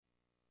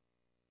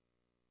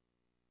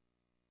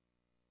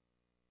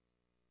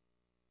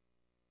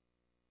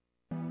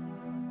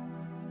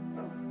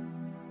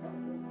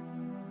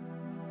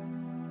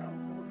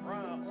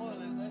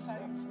how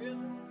you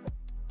feeling?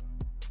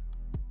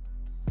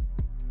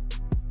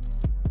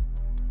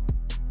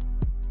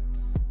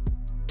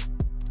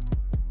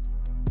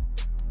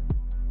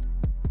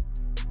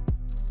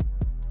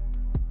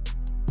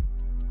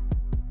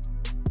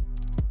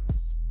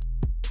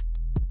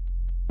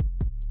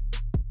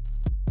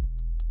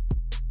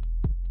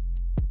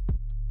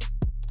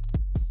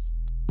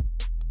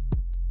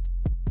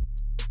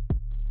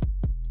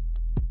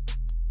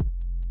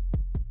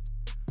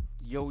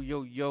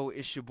 Yo,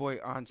 it's your boy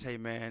Ante,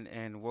 man,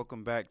 and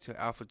welcome back to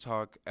Alpha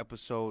Talk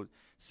episode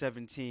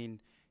 17.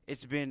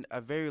 It's been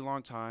a very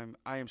long time.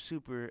 I am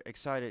super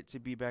excited to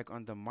be back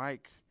on the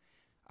mic.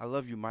 I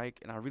love you, Mike,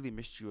 and I really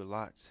missed you a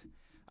lot.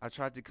 I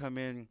tried to come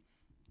in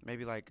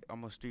maybe like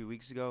almost 3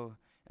 weeks ago,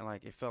 and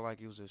like it felt like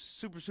it was a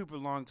super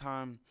long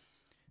time.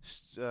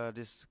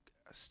 This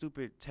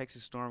stupid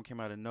Texas storm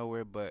came out of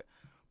nowhere, but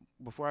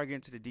before I get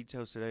into the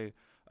details today,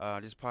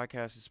 this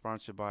podcast is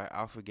sponsored by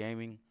Alpha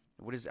Gaming.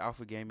 What is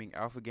Alpha Gaming?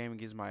 Alpha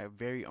Gaming is my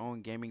very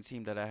own gaming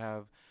team that I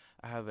have.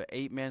 I have an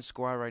 8-man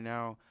squad right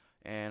now,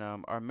 and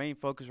our main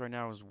focus right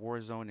now is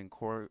Warzone and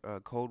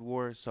Cold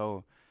War.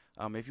 So,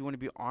 if you want to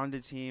be on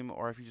the team,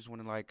 or if you just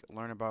want to like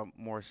learn about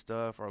more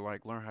stuff, or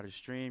like learn how to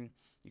stream,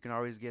 you can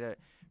always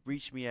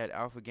reach me at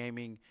Alpha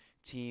Gaming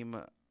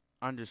Team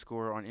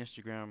underscore on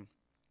Instagram.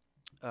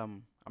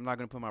 I'm not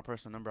gonna put my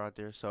personal number out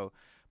there. So,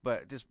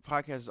 but this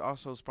podcast is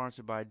also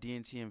sponsored by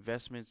DNT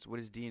Investments. What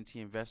is DNT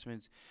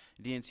Investments?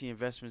 DNT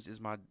Investments is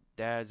my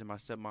dad's and my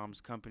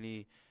stepmom's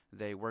company.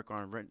 They work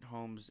on rent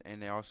homes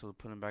and they also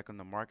put them back on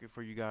the market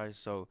for you guys.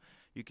 So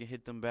you can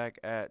hit them back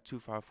at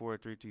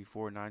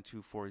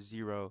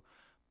 254-334-9240.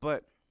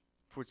 But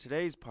for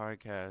today's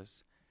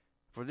podcast,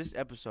 for this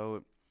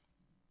episode,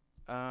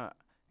 uh,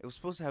 it was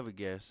supposed to have a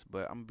guest,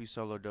 but I'm gonna be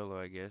solo dolo,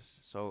 I guess.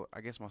 So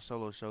I guess my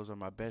solo shows are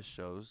my best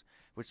shows,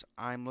 which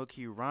I'm low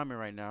key rhyming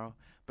right now,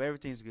 but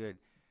everything's good.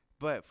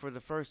 But for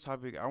the first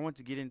topic I want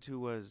to get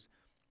into was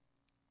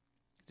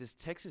this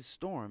Texas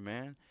storm,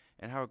 man,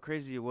 and how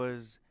crazy it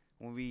was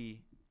when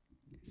we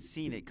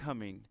seen it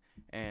coming.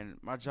 And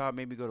my job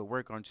made me go to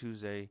work on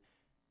Tuesday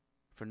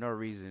for no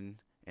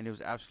reason, and it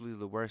was absolutely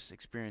the worst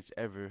experience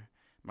ever.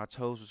 My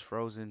toes was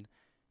frozen,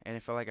 and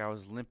it felt like I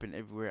was limping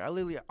everywhere. I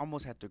literally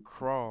almost had to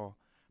crawl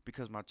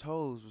because my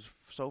toes was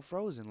so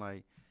frozen,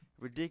 like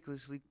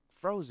ridiculously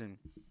frozen.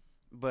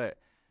 But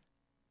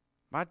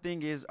my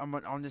thing is, I'm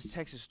on this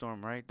Texas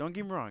storm, right? Don't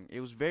get me wrong,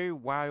 it was very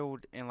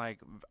wild and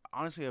like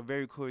honestly a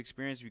very cool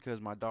experience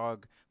because my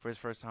dog for his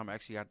first time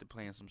actually got to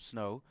play in some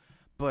snow,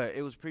 but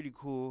it was pretty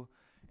cool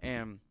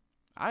and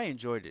I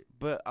enjoyed it.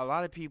 But a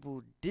lot of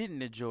people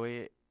didn't enjoy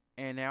it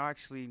and they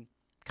actually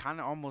kind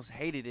of almost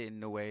hated it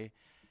in a way,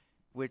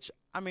 which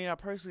I mean I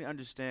personally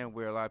understand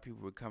where a lot of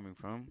people were coming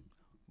from,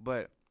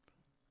 but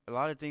a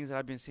lot of things that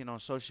I've been seeing on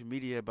social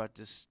media about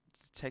this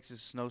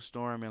Texas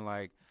snowstorm and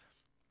like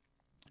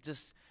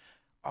just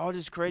all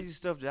this crazy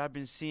stuff that I've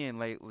been seeing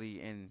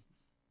lately. And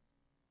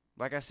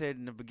like I said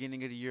in the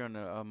beginning of the year on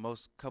the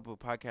most couple of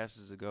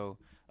podcasts ago,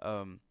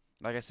 um,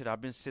 like I said,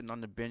 I've been sitting on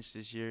the bench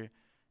this year,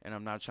 and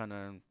I'm not trying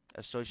to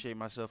associate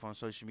myself on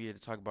social media to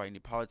talk about any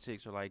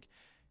politics or like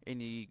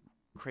any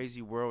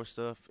crazy world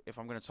stuff. If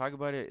I'm gonna talk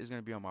about it, it's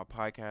gonna be on my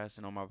podcast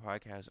and on my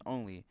podcast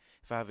only.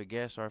 If I have a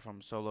guest or if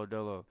I'm solo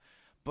dolo,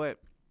 but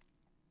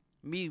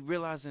me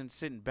realizing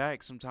sitting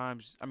back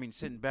sometimes, I mean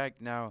sitting back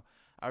now,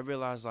 I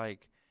realize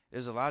like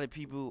there's a lot of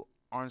people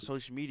on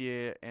social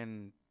media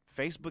and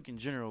Facebook in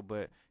general,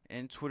 but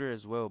and Twitter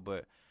as well,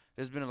 but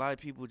there's been a lot of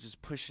people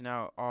just pushing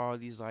out all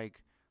these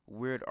like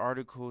weird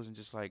articles and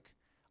just like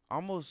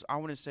almost I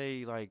want to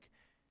say like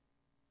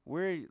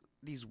where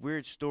these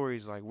weird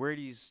stories, like where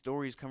these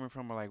stories coming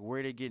from, or like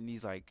where they getting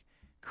these like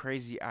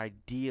crazy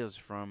ideas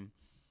from.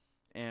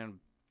 And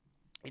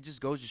it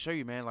just goes to show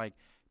you, man, like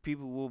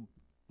people will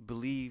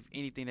believe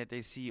anything that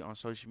they see on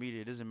social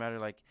media. It doesn't matter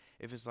like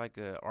if it's like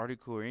a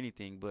article or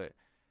anything, but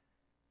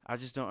I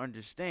just don't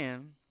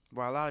understand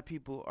why a lot of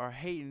people are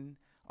hating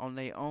on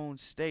their own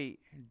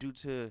state due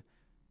to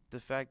the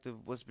fact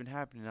of what's been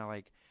happening now.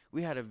 Like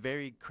we had a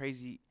very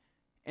crazy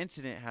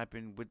incident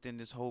happen within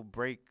this whole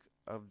break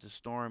of the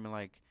storm and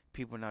like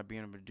people not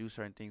being able to do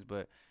certain things,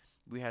 but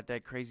we had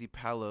that crazy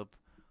pileup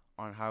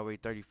on Highway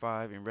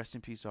 35, and rest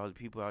in peace to all the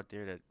people out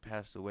there that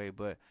passed away.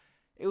 But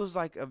it was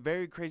like a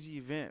very crazy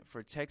event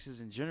for Texas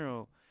in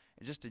general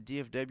and just the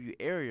DFW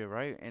area,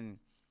 right? And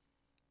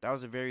that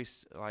was a very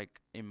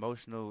like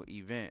emotional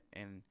event,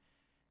 and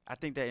I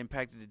think that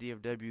impacted the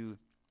DFW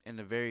in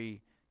a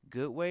very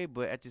good way.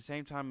 But at the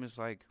same time, it's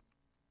like,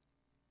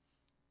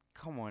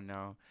 come on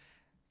now,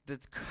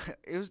 that's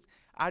it was.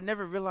 I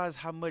never realized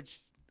how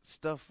much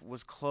stuff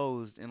was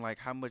closed and like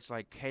how much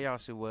like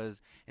chaos it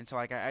was until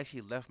like I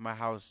actually left my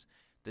house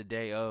the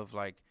day of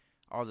like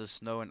all the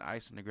snow and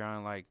ice on the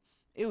ground. Like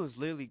it was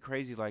literally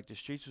crazy. Like the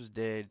streets was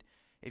dead.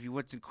 If you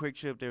went to Quick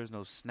Trip, there was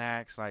no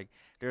snacks. Like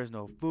there was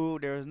no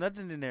food. There was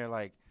nothing in there.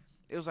 Like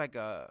it was like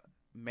a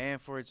man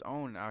for its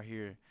own out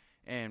here.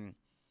 And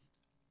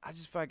I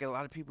just feel like a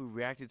lot of people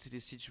reacted to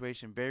this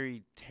situation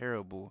very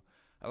terrible.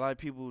 A lot of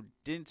people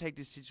didn't take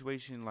this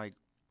situation like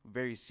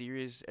very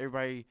serious.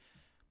 Everybody,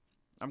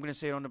 I'm gonna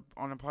say it on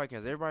the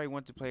podcast. Everybody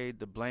wants to play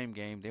the blame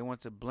game. They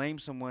want to blame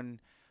someone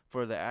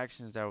for the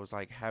actions that was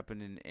like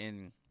happening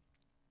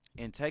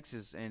in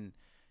Texas, and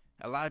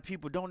a lot of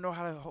people don't know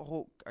how to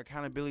hold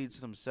accountability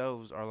to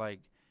themselves or like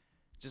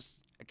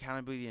just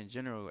accountability in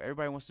general.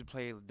 Everybody wants to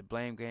play the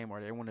blame game,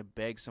 or they want to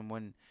beg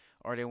someone,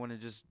 or they want to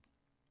just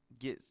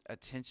get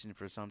attention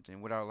for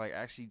something without like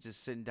actually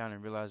just sitting down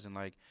and realizing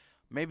like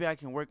maybe I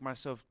can work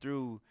myself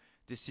through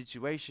this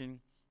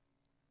situation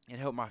and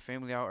help my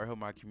family out or help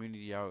my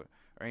community out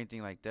or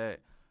anything like that.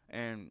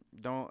 And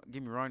don't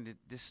get me wrong,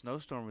 this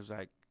snowstorm was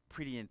like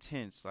pretty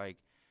intense. Like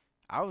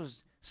I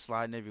was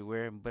sliding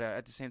everywhere, but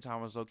at the same time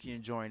I was low key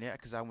enjoying it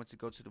because I went to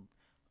go to the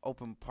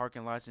open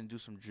parking lots and do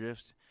some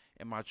drifts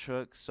in my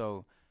truck.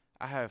 So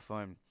I had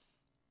fun.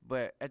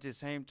 But at the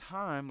same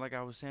time, like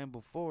I was saying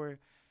before,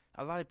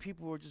 a lot of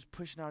people were just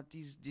pushing out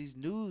these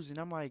news, and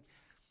I'm like,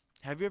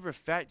 have you ever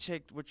fact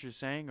checked what you're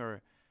saying,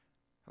 or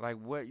like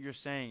what you're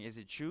saying, is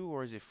it true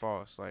or is it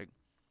false? Like,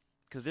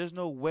 cause there's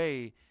no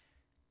way.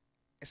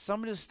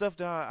 Some of the stuff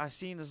that I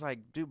seen is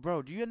like, dude,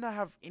 bro, do you not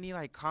have any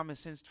like common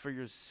sense for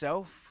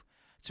yourself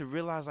to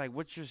realize like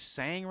what you're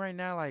saying right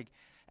now? Like,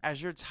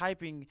 as you're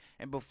typing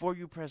and before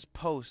you press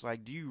post,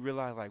 like, do you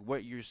realize like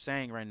what you're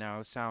saying right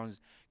now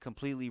sounds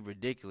completely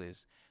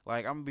ridiculous?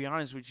 Like, I'm gonna be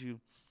honest with you,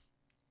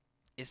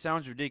 it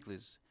sounds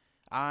ridiculous.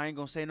 I ain't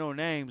gonna say no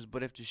names,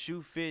 but if the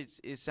shoe fits,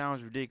 it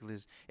sounds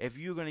ridiculous. If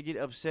you're gonna get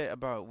upset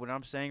about what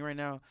I'm saying right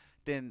now,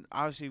 then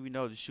obviously we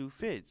know the shoe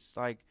fits.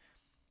 Like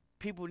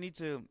people need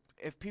to,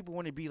 if people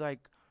want to be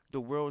like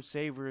the world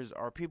savers,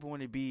 or people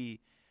want to be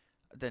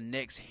the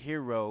next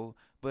hero,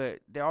 but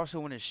they also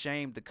want to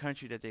shame the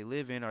country that they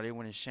live in, or they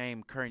want to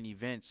shame current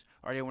events,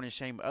 or they want to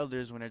shame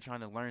others when they're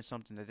trying to learn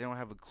something that they don't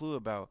have a clue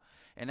about,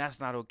 and that's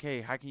not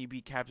okay. How can you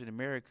be Captain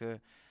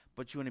America,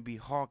 but you want to be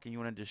Hulk and you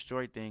want to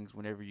destroy things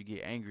whenever you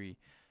get angry?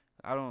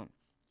 I don't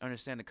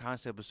understand the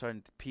concept of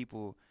certain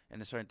people and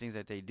the certain things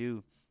that they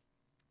do.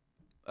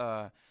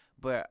 Uh,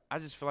 but I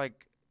just feel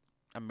like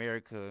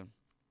America,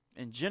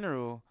 in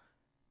general,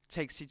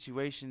 takes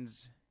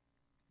situations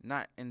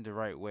not in the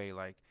right way.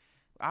 Like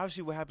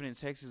obviously, what happened in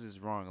Texas is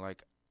wrong.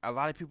 Like a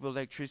lot of people,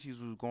 electricity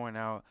was going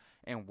out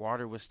and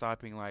water was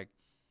stopping. Like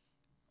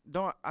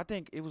don't I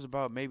think it was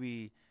about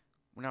maybe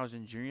when I was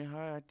in junior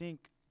high. I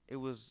think it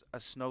was a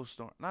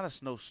snowstorm, not a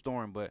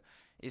snowstorm, but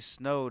it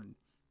snowed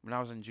when I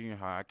was in junior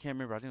high. I can't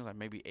remember. I think it was like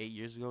maybe 8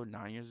 years ago,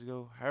 9 years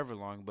ago, however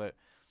long. But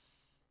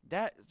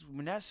that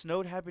when that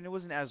snowed happened, it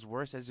wasn't as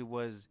worse as it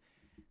was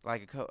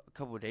like a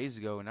couple of days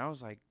ago, and I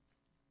was like,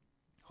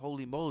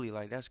 holy moly,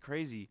 like that's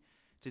crazy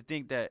to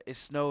think that it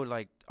snowed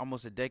like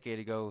almost a decade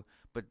ago,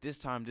 but this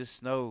time this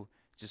snow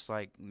just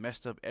like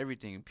messed up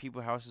everything.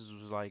 People houses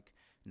was like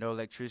no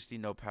electricity,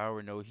 no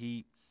power, no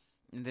heat,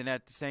 and then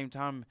at the same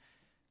time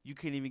you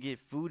couldn't even get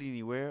food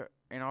anywhere,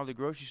 and all the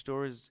grocery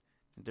stores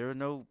there were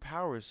no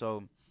power.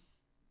 So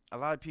a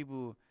lot of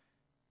people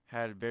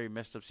had very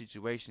messed up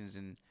situations,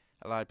 and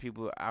a lot of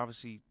people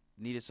obviously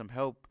needed some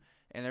help,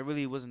 and there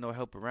really wasn't no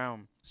help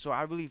around. So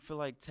I really feel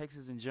like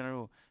Texas in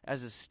general,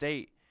 as a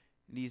state,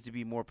 needs to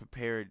be more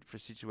prepared for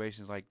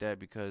situations like that,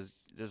 because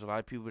there's a lot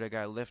of people that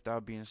got left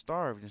out being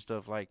starved and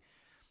stuff. Like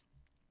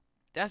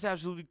that's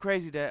absolutely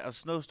crazy that a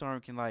snowstorm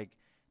can like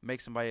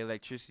make somebody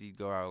electricity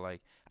go out.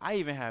 Like I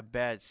even had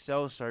bad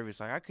cell service.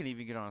 Like I couldn't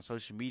even get on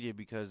social media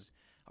because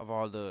of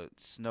all the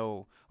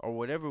snow or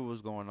whatever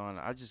was going on.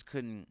 I just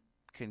couldn't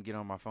get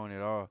on my phone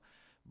at all.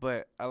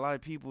 But a lot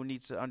of people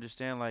need to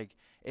understand like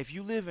if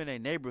you live in a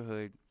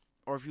neighborhood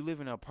or if you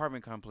live in an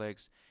apartment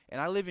complex, and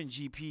I live in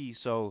GP,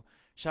 so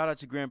shout out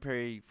to Grand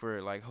Prairie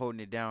for like holding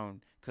it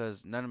down,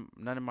 cuz none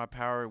of my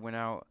power went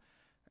out,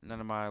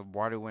 none of my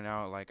water went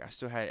out. Like I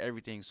still had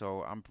everything,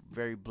 so I'm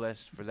very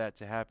blessed for that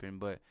to happen.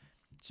 But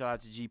shout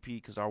out to GP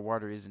because our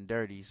water isn't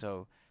dirty.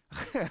 So,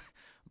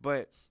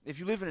 but if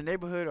you live in a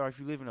neighborhood or if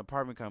you live in an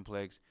apartment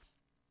complex,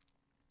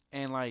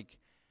 and like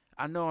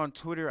I know on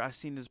Twitter I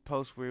seen this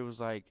post where it was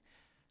like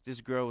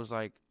this girl was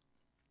like,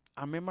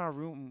 I'm in my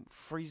room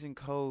freezing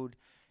cold,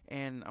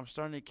 and I'm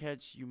starting to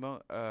catch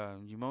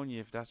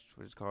pneumonia, if that's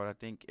what it's called, I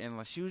think. And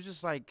like she was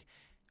just like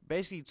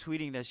basically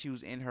tweeting that she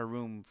was in her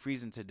room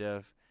freezing to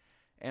death.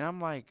 And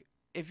I'm like,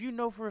 if you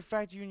know for a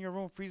fact you're in your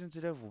room freezing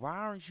to death, why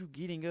aren't you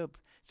getting up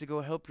to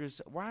go help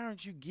yourself? Why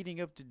aren't you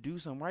getting up to do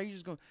something? Why are you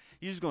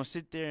just gonna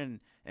sit there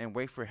and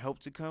wait for help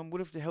to come?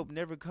 What if the help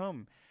never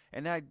come?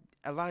 And that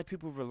a lot of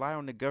people rely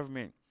on the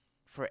government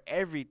for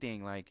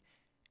everything, like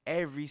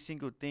every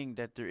single thing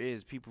that there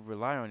is, people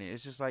rely on it.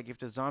 It's just like if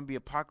the zombie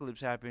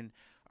apocalypse happened,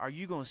 are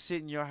you gonna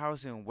sit in your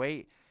house and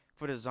wait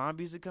for the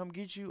zombies to come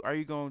get you? Are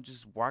you gonna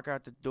just walk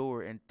out the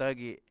door and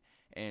thug it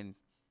and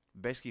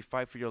basically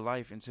fight for your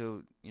life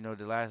until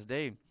the last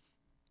day?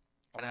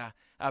 And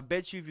I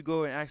bet you if you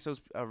go and ask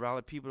those a lot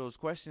of people those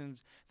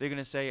questions, they're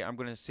gonna say, I'm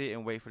gonna sit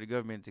and wait for the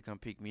government to come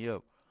pick me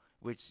up,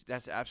 which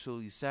that's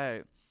absolutely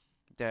sad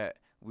that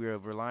we are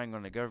relying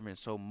on the government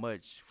so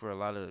much for a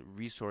lot of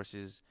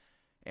resources,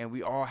 and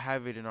we all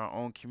have it in our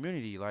own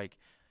community. Like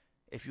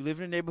if you live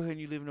in a neighborhood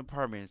and you live in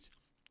apartments,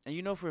 and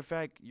you know for a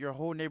fact your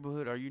whole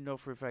neighborhood, or you know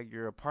for a fact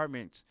your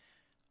apartment,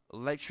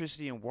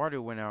 electricity and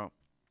water went out,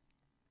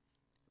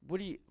 what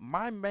do you?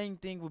 My main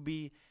thing would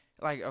be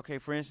like, okay,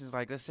 for instance,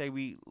 like let's say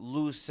we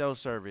lose cell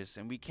service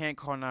and we can't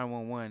call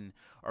 911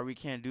 or we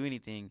can't do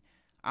anything.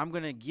 I'm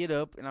gonna get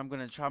up and I'm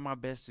gonna try my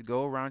best to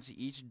go around to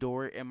each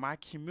door in my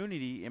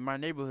community, in my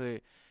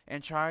neighborhood,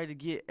 and try to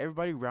get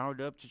everybody round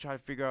up to try to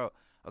figure out,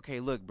 okay,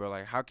 look, bro,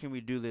 like how can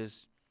we do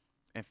this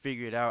and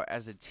figure it out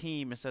as a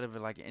team instead of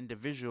like an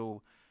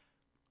individual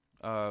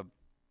uh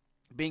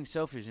being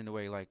selfish in a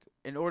way. Like,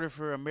 in order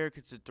for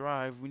America to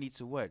thrive, we need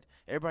to what?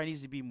 Everybody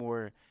needs to be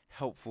more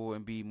helpful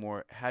and be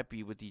more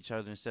happy with each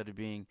other instead of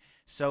being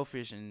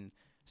selfish and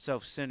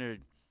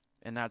self-centered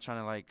and not trying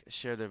to like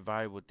share their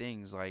valuable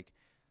things. Like,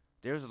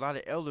 there's a lot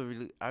of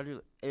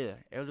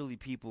elderly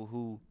people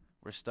who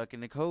were stuck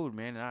in the cold,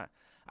 man. And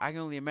I can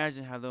only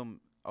imagine how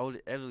them old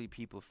elderly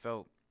people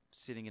felt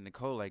sitting in the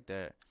cold like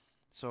that.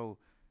 So,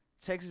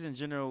 Texas in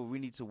general, we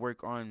need to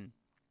work on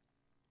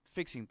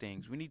fixing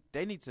things.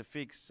 They need to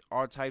fix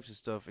all types of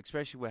stuff,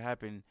 especially what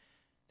happened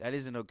that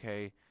isn't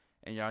okay,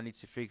 and y'all need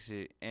to fix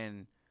it.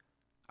 And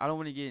I don't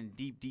want to get in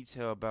deep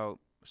detail about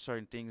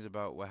certain things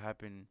about what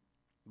happened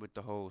with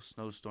the whole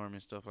snowstorm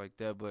and stuff like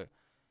that, but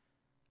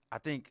I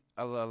think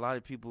a lot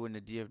of people in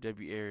the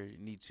DFW area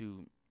need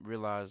to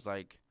realize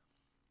like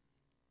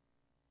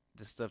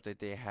the stuff that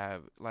they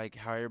have, like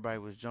how everybody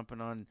was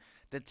jumping on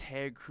the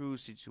Ted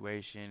Cruz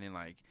situation and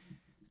like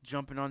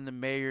jumping on the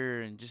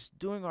mayor and just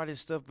doing all this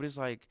stuff, but it's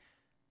like,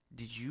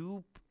 did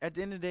you at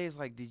the end of the day, it's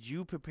like, did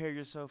you prepare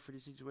yourself for the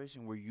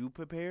situation? Were you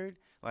prepared?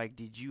 Like,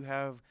 did you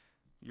have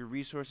your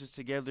resources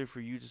together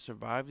for you to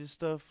survive this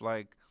stuff?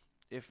 Like,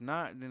 if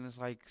not, then it's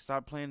like,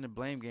 stop playing the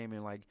blame game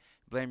and like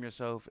blame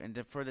yourself, and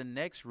then for the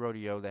next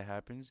rodeo that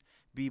happens,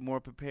 be more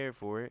prepared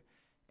for it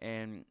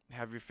and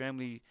have your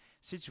family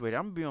situated.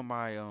 I'm gonna be on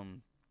my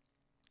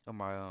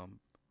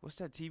what's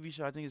that TV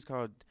show? I think it's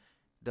called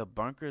The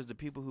Bunkers, the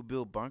people who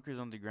build bunkers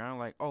on the ground,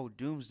 like, oh,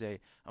 Doomsday.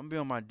 I'm gonna be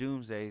on my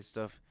Doomsday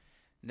stuff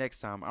next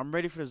time. I'm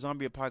ready for the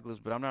zombie apocalypse,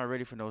 but I'm not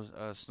ready for no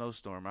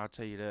snowstorm. I'll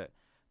tell you that.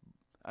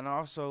 And I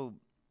also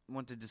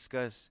want to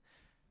discuss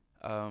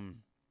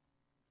um,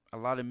 a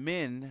lot of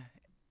men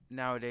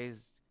nowadays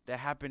that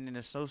happened in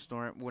a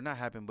snowstorm. Well, not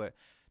happen, but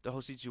the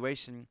whole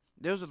situation.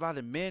 There's a lot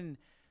of men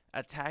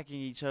attacking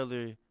each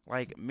other,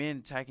 like men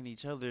attacking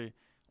each other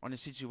on the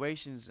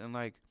situations. And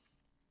like,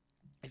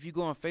 if you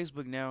go on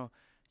Facebook now,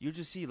 you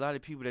just see a lot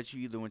of people that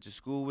you either went to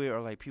school with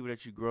or like people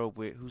that you grew up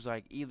with who's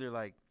like either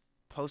like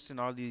posting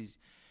all these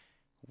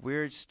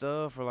weird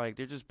stuff or like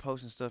they're just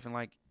posting stuff. And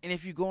like, and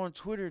if you go on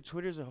Twitter,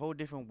 Twitter's a whole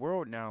different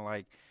world now.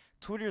 Like,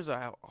 Twitter's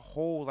a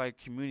whole like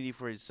community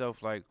for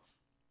itself. Like,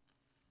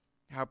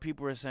 how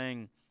people are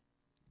saying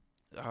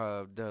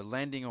the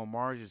landing on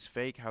Mars is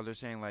fake. How they're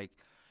saying like,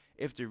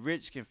 if the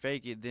rich can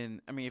fake it,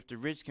 then I mean, if the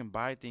rich can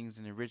buy things,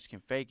 then the rich can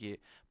fake it.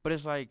 But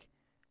it's like,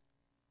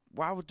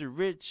 why would the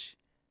rich,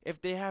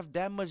 if they have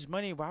that much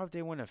money, why would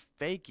they want to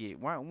fake it?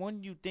 Why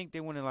wouldn't you think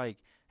they want to like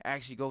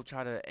actually go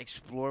try to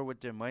explore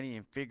with their money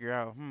and figure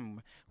out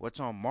what's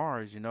on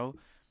Mars? You know,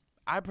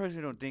 I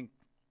personally don't think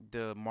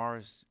the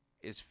Mars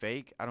is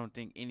fake. I don't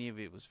think any of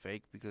it was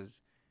fake, because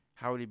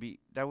how would it be?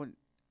 That would,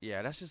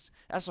 yeah.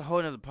 That's a whole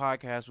other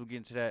podcast. We'll get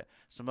into that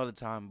some other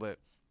time. But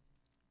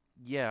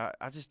yeah,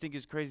 I just think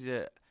it's crazy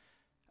that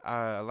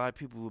a lot of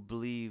people would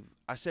believe.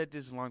 I said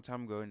this a long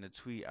time ago in the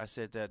tweet. I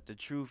said that the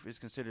truth is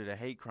considered a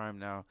hate crime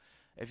now.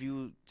 If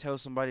you tell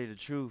somebody the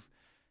truth,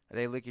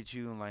 they look at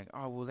you and like,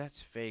 oh well,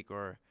 that's fake,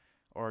 or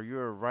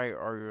you're a right,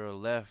 or you're a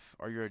left,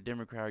 or you're a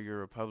Democrat, or you're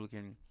a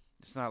Republican.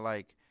 It's not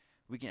like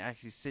we can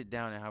actually sit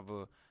down and have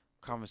a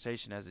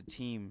conversation as a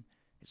team.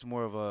 It's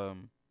more of a,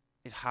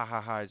 it's ha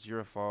ha ha, it's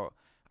your fault.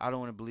 I don't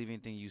want to believe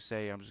anything you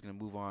say. I'm just gonna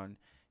move on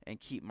and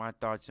keep my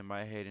thoughts in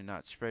my head and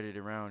not spread it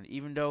around.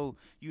 Even though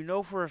you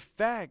know for a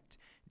fact,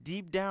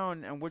 deep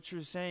down, and what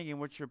you're saying and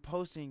what you're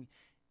posting,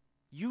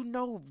 you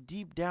know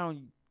deep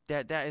down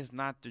that that is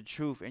not the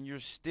truth, and you're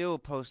still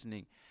posting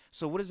it.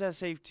 So what does that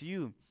say to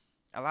you?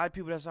 A lot of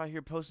people that's out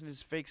here posting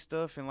this fake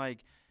stuff and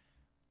like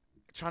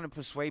trying to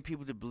persuade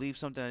people to believe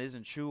something that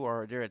isn't true,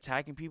 or they're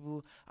attacking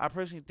people. I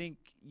personally think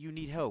you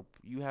need help.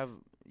 You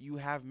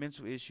have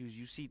mental issues.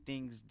 You see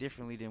things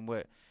differently than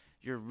what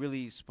you're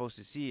really supposed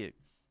to see it.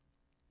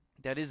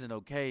 That isn't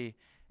okay.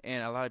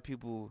 And a lot of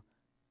people,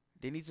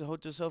 they need to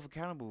hold themselves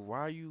accountable. Why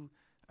are you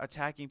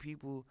attacking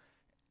people?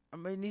 I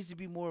mean, it needs to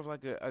be more of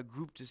like a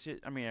group to sit.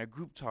 I mean, a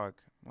group talk.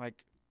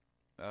 Like,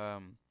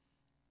 um,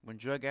 when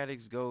drug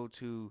addicts go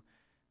to,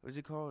 what is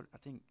it called? I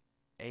think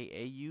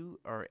AAU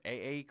or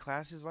AA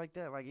classes like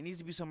that. Like, it needs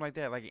to be something like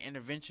that, like an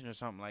intervention or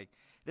something. Like,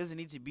 it doesn't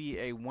need to be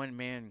a one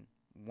man,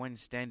 one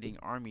standing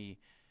army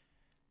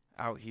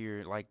out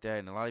here like that.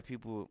 And a lot of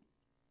people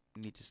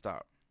need to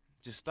stop.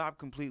 Just stop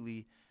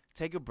completely.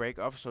 Take a break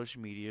off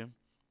social media.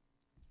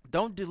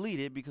 Don't delete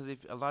it, because if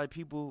a lot of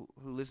people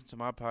who listen to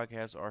my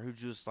podcast, or who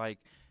just like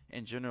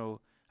in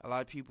general, a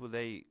lot of people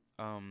they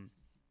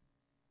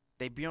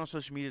be on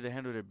social media to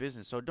handle their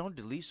business. So don't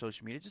delete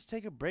social media. Just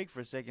take a break for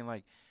a second.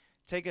 Like,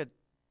 take a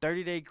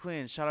 30-day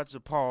cleanse. Shout out to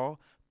Paul.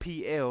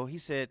 PL. He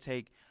said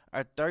take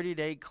a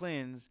 30-day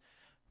cleanse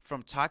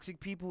from toxic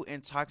people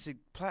and toxic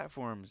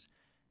platforms.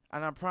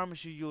 And I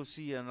promise you, you'll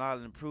see a lot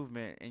of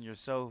improvement in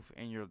yourself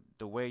and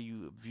the way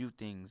you view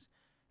things,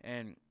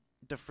 and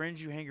the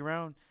friends you hang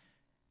around.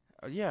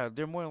 Yeah,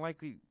 they're more than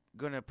likely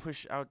gonna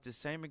push out the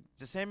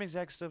same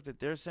exact stuff that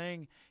they're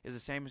saying is the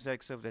same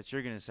exact stuff that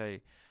you're gonna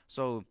say.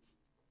 So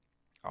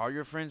all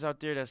your friends out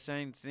there that's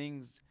saying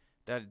things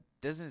that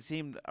doesn't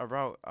seem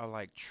about are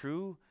like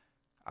true,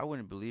 I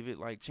wouldn't believe it.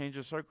 Like change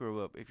your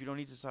circle up. If you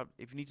need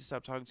to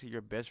stop talking to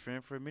your best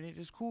friend for a minute,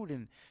 it's cool.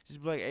 Then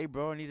just be like, hey,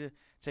 bro, I need to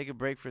take a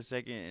break for a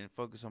second and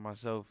focus on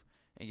myself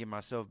and get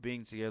myself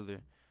being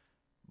together.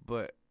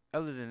 But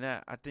other than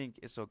that, I think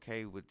it's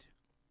okay with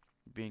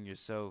being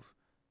yourself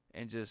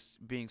and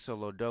just being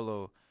solo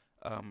dolo.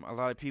 A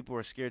lot of people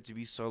are scared to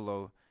be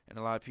solo, and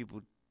a lot of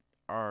people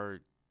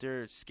are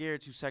they're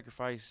scared to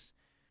sacrifice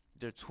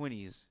their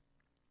 20s.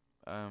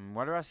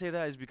 Why do I say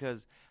that? Is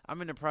because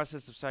I'm in the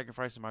process of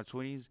sacrificing my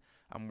 20s.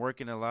 I'm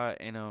working a lot,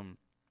 and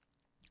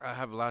I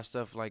have a lot of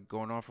stuff like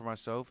going on for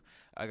myself.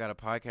 I got a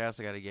podcast,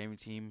 I got a gaming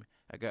team,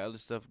 I got other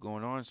stuff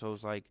going on. So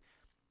it's like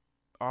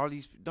all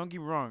these. Don't get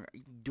me wrong.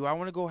 Do I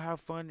want to go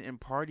have fun and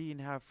party and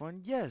have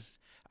fun? Yes,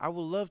 I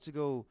would love to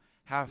go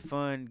have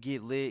fun,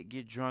 get lit,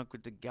 get drunk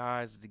with the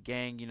guys, the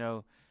gang,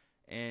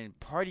 and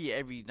party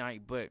every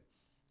night. But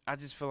I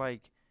just feel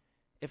like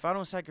if I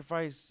don't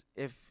sacrifice,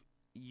 if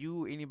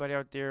you, anybody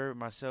out there,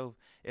 myself,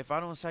 if I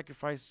don't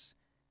sacrifice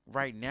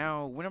right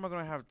now, when am I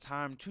gonna have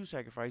time to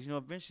sacrifice?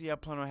 Eventually I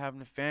plan on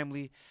having a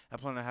family, I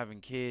plan on having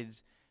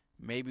kids,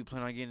 maybe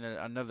plan on getting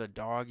another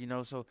dog.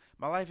 So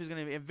my life is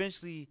gonna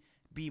eventually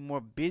be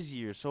more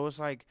busier. So it's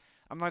like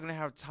I'm not gonna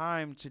have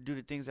time to do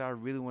the things that I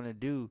really want to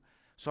do.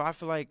 So I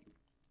feel like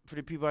for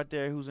the people out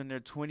there who's in their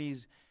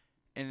 20s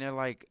and they're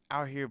like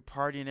out here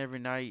partying every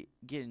night,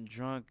 getting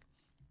drunk,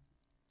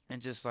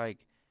 and just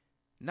like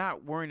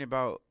not worrying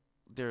about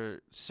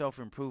their self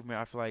improvement.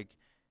 I feel like,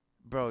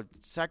 bro,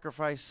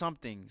 sacrifice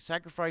something.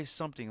 Sacrifice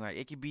something. Like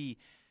it could be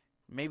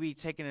maybe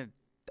taking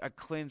a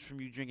cleanse from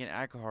you drinking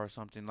alcohol or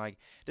something. Like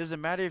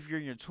doesn't matter if you're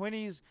in your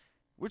 20s.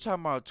 We're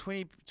talking about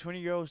 20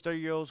 year olds, 30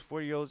 year olds,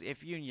 40 year olds.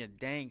 If you're in your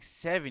dang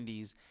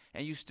 70s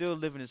and you still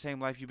living the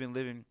same life you've been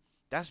living,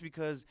 that's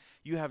because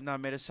you have not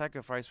made a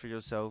sacrifice for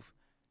yourself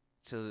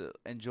to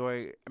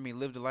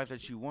live the life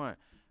that you want.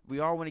 We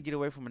all want to get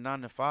away from a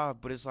 9 to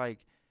 5, but it's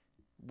like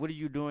what are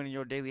you doing in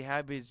your daily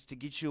habits to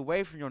get you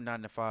away from your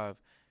 9 to 5?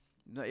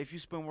 If you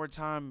spend more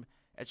time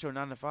at your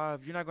 9 to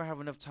 5, you're not gonna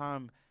have enough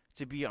time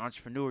to be an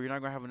entrepreneur. You're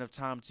not gonna have enough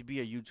time to be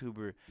a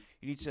YouTuber.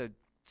 You need to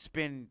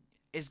spend.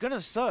 It's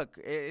gonna suck.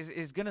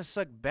 It's gonna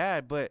suck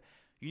bad, but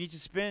you need to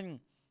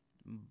spend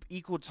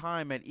equal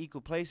time at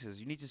equal places.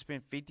 You need to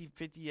spend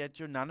 50-50 at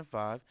your 9 to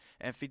 5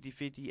 and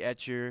 50-50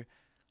 at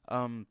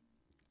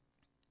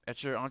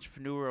your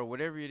entrepreneur or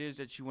whatever it is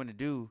that you want to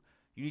do.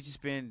 You need to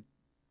spend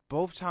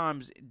both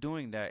times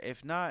doing that.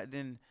 If not,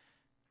 then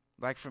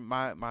like from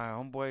my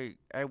homeboy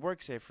at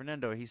work said,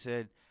 Fernando, he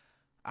said,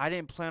 I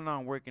didn't plan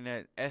on working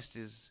at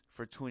Estes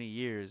for 20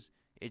 years.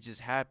 It just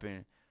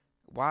happened.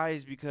 Why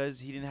is because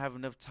he didn't have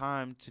enough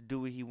time to do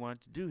what he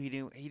wanted to do.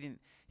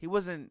 He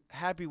wasn't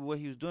happy with what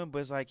he was doing, but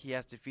it's like he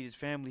has to feed his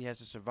family, he has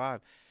to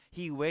survive.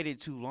 He waited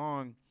too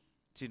long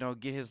to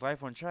get his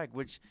life on track,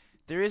 which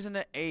there isn't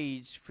an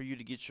age for you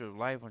to get your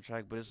life on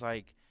track, but it's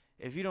like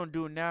if you don't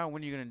do it now,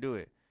 when are you gonna do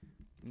it?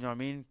 You know what I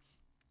mean?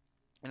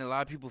 And a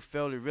lot of people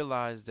fail to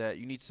realize that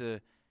you need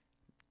to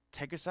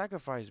take a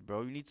sacrifice,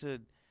 bro. You need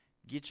to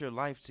get your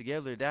life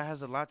together. That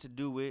has a lot to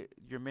do with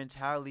your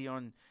mentality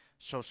on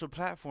social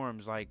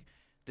platforms. Like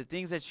the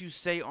things that you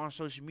say on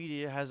social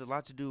media has a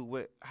lot to do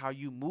with how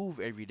you move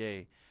every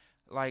day.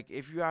 Like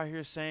if you're out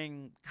here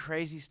saying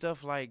crazy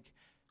stuff like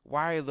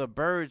why are the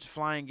birds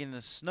flying in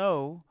the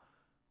snow?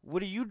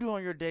 What do you do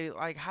on your day?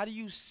 Like how do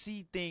you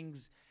see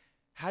things?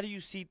 How do you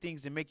see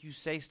things that make you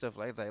say stuff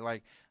like that?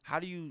 Like how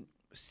do you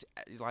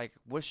like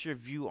what's your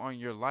view on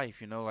your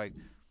life? Like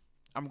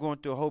I'm going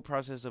through a whole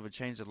process of a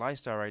change of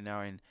lifestyle right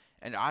now, and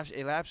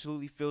it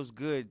absolutely feels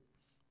good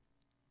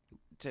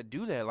to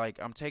do that. Like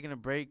I'm taking a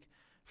break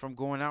from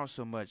going out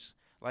so much.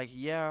 Like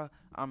yeah,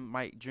 I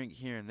might drink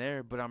here and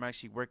there, but I'm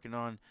actually working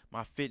on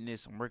my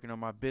fitness. I'm working on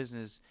my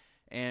business,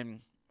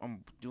 and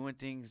I'm doing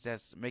things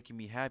that's making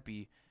me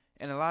happy.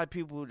 And a lot of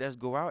people that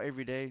go out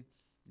every day,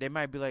 they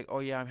might be like, "Oh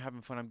yeah, I'm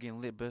having fun. I'm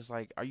getting lit." But it's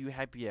like, are you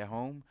happy at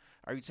home?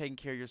 Are you taking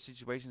care of your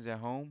situations at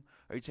home?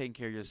 Are you taking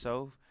care of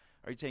yourself?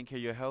 Are you taking care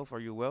of your health or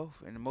your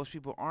wealth? And most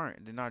people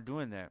aren't. They're not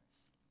doing that,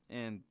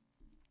 and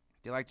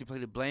they like to play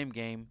the blame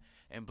game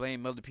and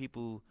blame other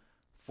people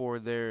for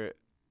their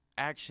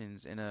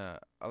actions. And a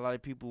lot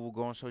of people will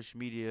go on social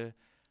media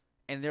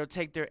and they'll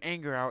take their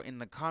anger out in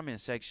the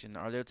comment section,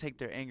 or they'll take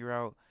their anger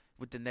out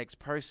with the next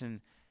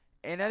person,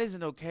 and that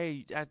isn't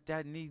okay.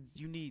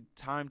 You need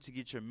time to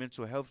get your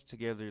mental health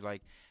together.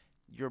 Like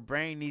your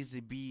brain needs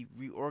to be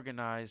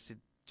reorganized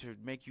to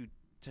make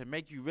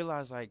you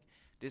realize like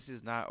this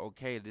is not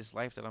okay. This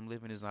life that I'm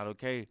living is not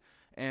okay.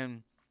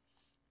 And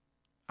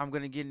I'm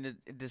gonna get into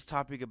this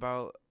topic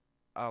about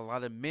a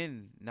lot of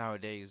men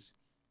nowadays.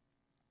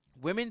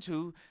 Women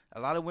too. A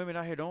lot of women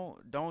out here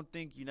don't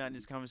think you're not in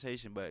this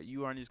conversation, but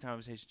you are in this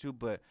conversation too.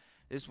 But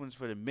this one's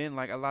for the men.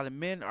 Like a lot of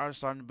men are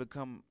starting to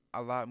become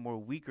a lot more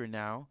weaker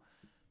now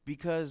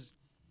because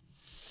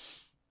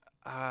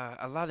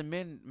a lot of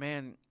men,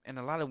 man, and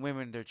a lot of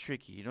women, they're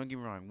tricky. Don't get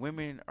me wrong.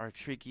 Women are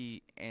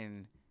tricky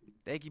and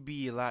they can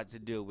be a lot to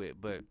deal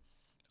with. But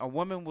a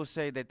woman will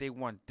say that they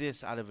want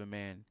this out of a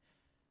man.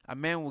 A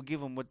man will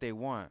give them what they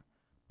want.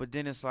 But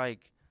then it's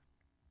like,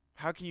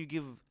 how can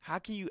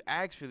you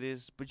ask for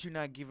this, but you're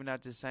not giving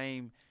out the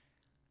same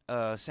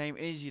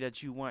energy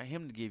that you want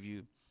him to give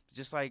you?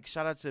 Just like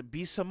shout out to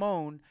B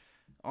Simone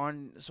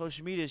on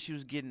social media, she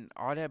was getting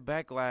all that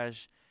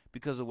backlash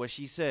because of what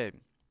she said.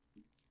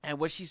 And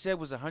what she said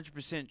was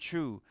 100%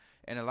 true.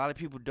 And a lot of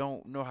people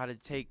don't know how to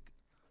take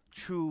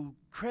true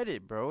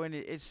credit, bro. And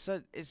it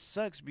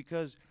sucks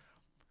because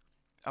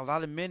a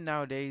lot of men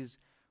nowadays,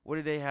 what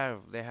do they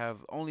have? They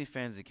have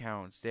OnlyFans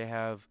accounts. They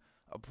have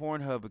a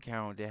Pornhub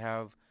account. They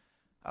have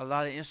a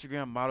lot of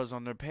Instagram models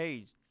on their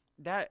page.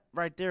 That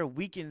right there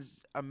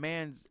weakens a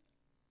man's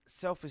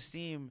self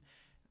esteem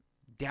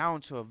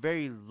down to a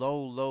very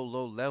low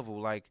level.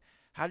 Like,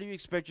 how do you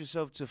expect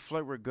yourself to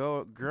flirt with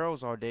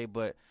girls all day,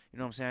 but you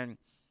know what I'm saying?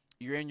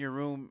 You're in your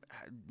room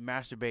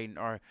masturbating,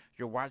 or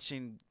you're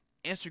watching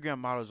Instagram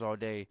models all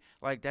day.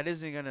 Like, that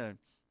isn't gonna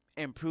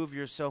improve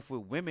yourself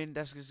with women.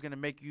 That's just gonna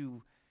make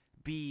you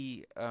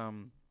be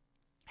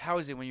how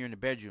is it when you're in the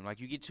bedroom? Like,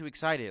 you get too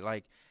excited.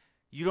 Like,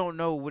 you don't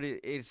know what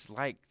it's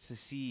like to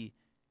see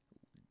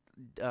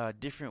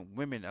different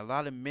women. A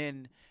lot of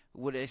men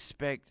would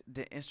expect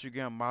the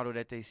Instagram model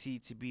that they see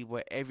to be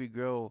what every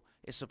girl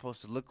is supposed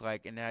to look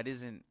like, and that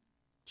isn't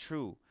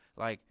true.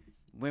 Like,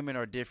 women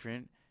are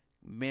different,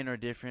 men are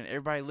different,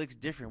 everybody looks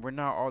different. We're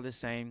not all the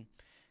same.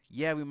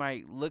 Yeah, we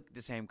might look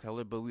the same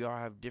color, but we all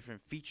have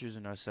different features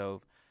in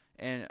ourselves,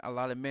 and a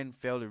lot of men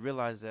fail to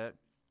realize that.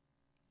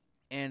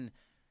 And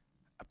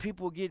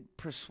people get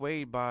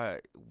persuaded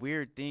by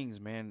weird things,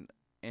 man,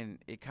 and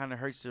it kind of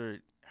hurts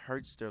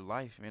their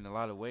life in a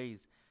lot of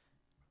ways.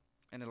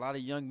 And a lot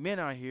of young men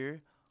out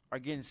here are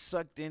getting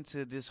sucked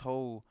into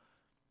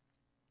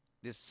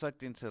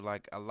sucked into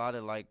like a lot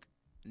of like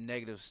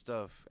negative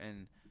stuff.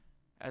 And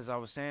as I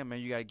was saying,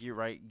 man, you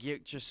gotta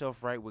get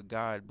yourself right with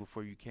God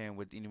before you can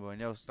with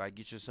anyone else. Like,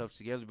 get yourself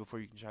together before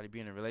you can try to be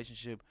in a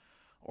relationship,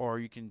 or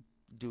you can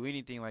do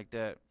anything like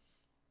that.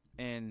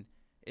 And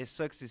it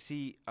sucks to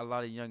see a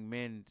lot of young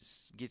men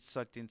get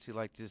sucked into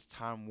like this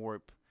time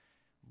warp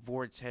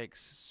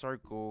vortex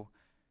circle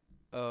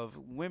of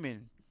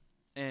women.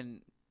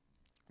 And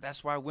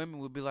that's why women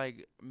would be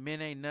like,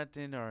 men ain't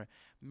nothing, or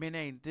men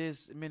ain't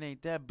this, men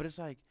ain't that. But it's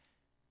like,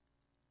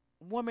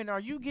 woman, are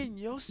you getting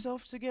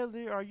yourself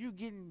together? Are you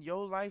getting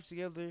your life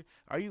together?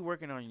 Are you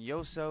working on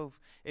yourself?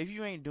 If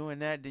you ain't doing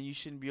that, then you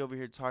shouldn't be over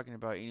here talking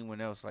about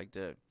anyone else like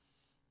that.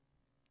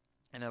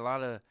 And a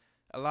lot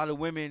of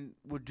women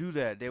will do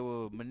that. They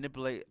will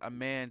manipulate a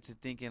man to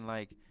thinking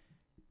like,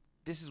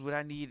 this is what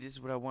I need, this is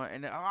what I want.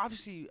 And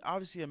obviously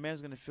a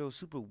man's gonna feel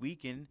super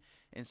weakened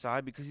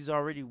inside because he's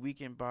already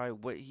weakened by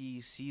what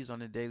he sees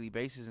on a daily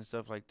basis and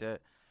stuff like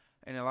that.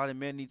 And a lot of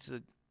men need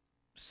to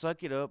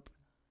suck it up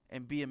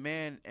and be a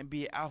man and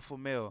be an alpha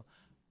male.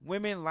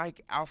 Women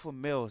like alpha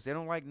males. They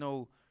don't like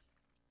no,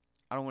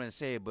 I don't want to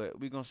say it, but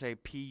we're gonna say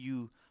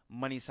PU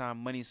money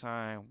sign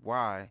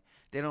Y.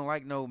 They don't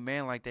like no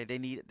man like that. They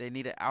need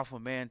an alpha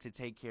man to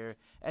take care.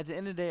 At the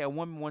end of the day, a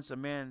woman wants a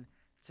man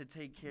to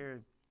take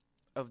care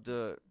of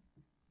the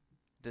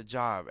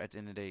job. At the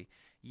end of the day,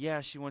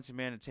 yeah, she wants a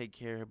man to take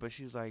care of her, but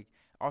she's like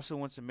also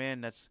wants a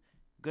man that's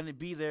gonna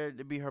be there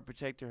to be her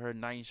protector, her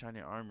knight in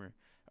shining armor.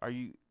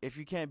 If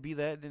you can't be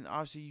that, then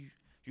obviously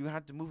you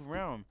have to move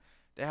around.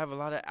 They have a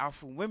lot of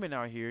alpha women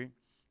out here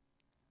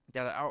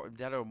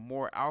that are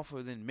more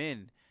alpha than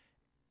men,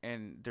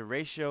 and the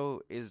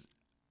ratio is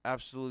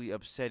absolutely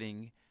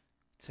upsetting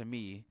to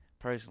me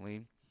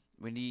personally.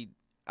 We need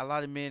a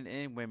lot of men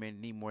and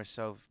women need more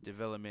self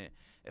development.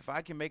 If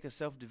I can make a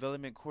self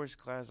development course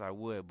class, I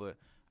would, but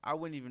I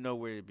wouldn't even know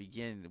where to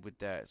begin with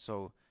that.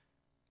 So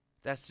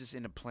that's just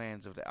in the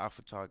plans of the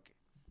Alpha Talk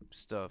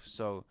stuff.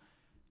 So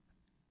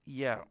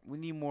yeah, we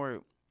need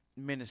more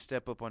men to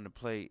step up on the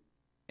plate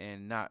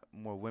and not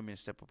more women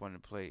step up on the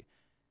plate.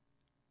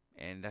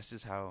 And that's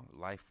just how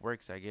life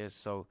works, I guess.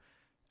 So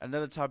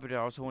another topic that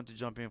I also want to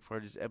jump in for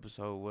this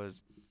episode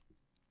was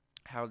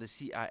how the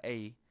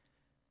CIA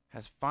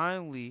has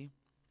finally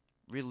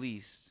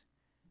released,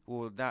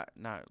 well,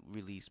 not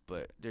released,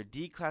 but they're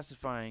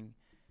declassifying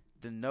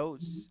the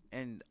notes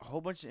and a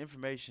whole bunch of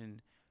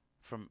information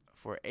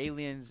for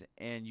aliens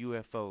and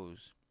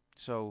UFOs.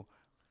 So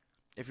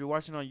if you're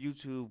watching on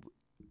YouTube,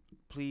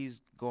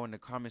 please go in the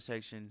comment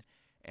section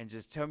and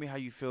just tell me how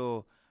you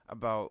feel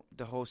about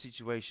the whole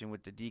situation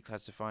with the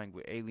declassifying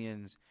with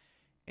aliens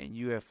and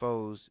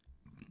UFOs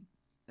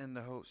and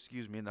the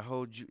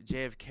whole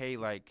JFK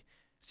like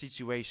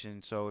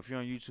situation. So if you're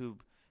on YouTube,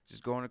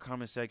 just go in the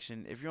comment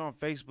section. If you're on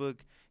Facebook,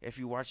 if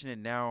you're watching it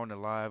now on the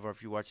live, or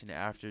if you're watching it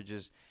after,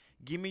 just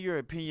give me your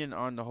opinion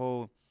on the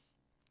whole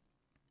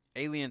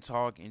alien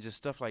talk and just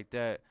stuff like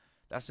that.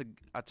 that's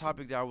a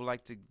topic that I would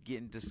like to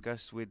get and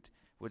discuss with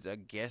a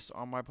guest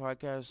on my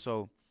podcast.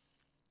 So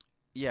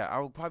yeah, I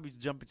will probably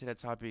jump into that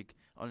topic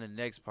on the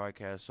next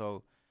podcast.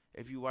 So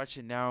if you watch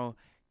it now,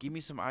 give me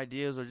some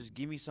ideas or just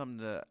give me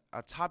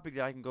a topic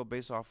that I can go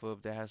based off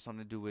of that has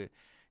something to do with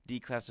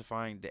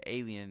declassifying the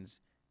aliens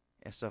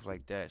and stuff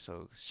like that.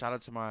 So shout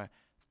out to my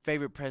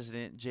favorite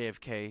president,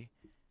 JFK.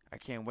 I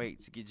can't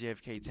wait to get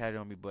JFK tatted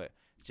on me, but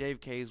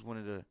JFK is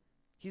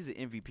he's an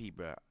MVP,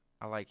 bro.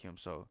 I like him.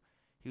 So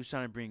he was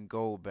trying to bring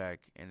gold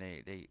back, and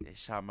they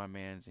shot my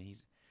man's, and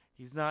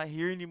he's not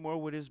here anymore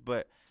with us,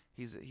 but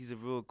he's a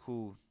real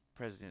cool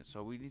president.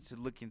 So we need to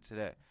look into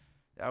that.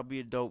 That'll be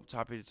a dope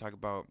topic to talk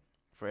about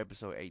for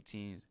episode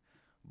 18.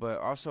 But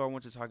also I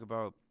want to talk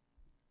about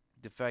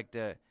the fact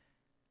that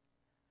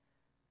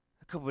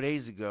a couple of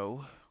days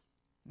ago,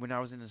 when I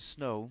was in the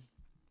snow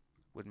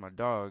with my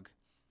dog,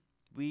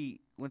 we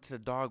went to the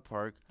dog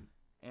park,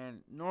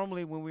 and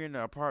normally when we're in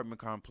the apartment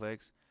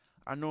complex,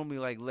 I normally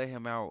like let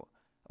him out.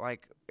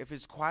 Like if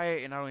it's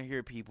quiet and I don't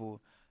hear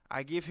people,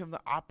 I give him the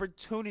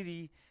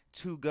opportunity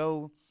to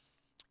go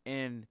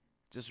and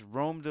just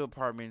roam the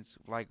apartments,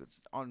 like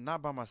on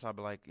not by my side,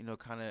 but like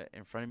kind of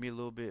in front of me a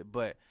little bit.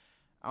 But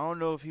I don't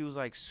know if he was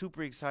like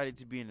super excited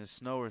to be in the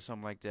snow or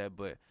something like that.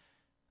 But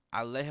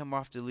I let him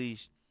off the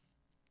leash,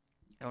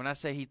 and when I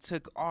say he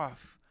took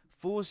off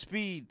full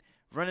speed,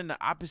 running the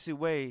opposite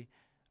way,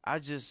 I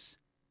just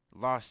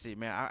lost it,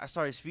 man. I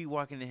started speed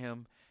walking to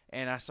him,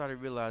 and I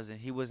started realizing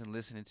he wasn't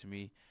listening to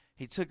me.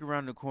 He took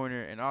around the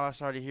corner, and all I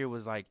started to hear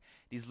was like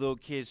these little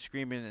kids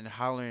screaming and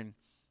hollering.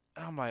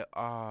 And I'm like,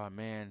 oh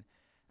man,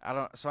 I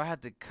don't. So I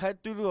had to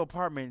cut through the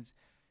apartments,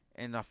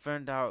 and I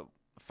found out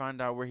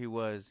where he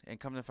was, and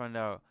come to find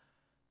out,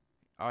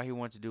 all he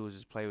wanted to do was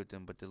just play with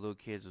them. But the little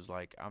kids was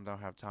like, I don't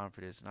have time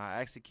for this. And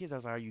I asked the kids, I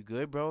was like, are you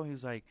good, bro? He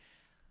was like,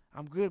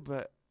 I'm good,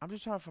 but I'm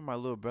just trying to find my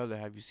little brother.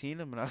 Have you seen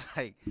him? And I was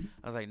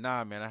like,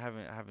 nah, man, I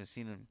haven't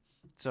seen him.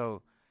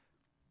 So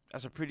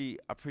that's a pretty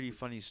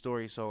funny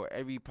story. So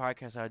every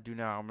podcast I do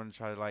now, I'm gonna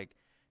try to like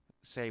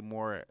say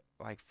more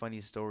like funny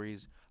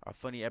stories or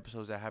funny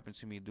episodes that happened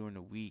to me during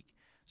the week.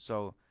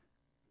 So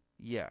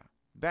yeah,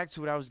 back to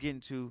what I was getting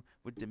to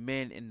with the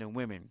men and the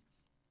women.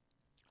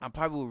 I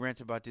probably will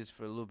rant about this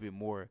for a little bit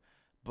more,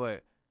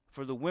 but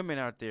for the women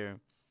out there,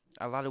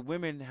 a lot of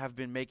women have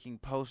been making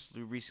posts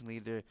recently.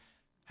 They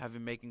have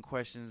been making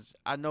questions.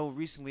 I know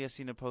recently I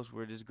seen a post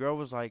where this girl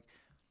was like,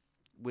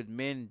 would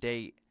men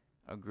date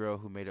a girl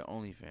who made an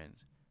OnlyFans?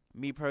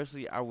 Me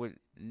personally, I would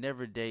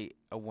never date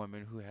a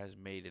woman who has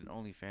made an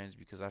OnlyFans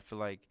because I feel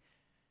like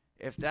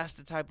if that's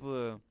the type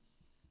of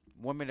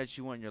woman that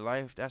you want in your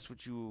life, that's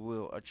what you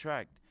will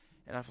attract.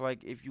 And I feel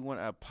like if you want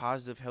a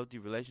positive, healthy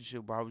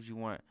relationship, why would you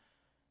want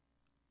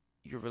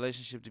your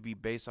relationship to be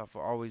based off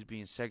of always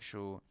being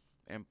sexual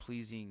and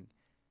pleasing?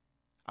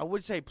 I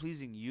would say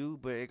pleasing you,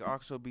 but it could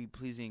also be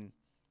pleasing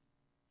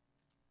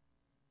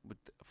with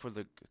for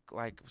the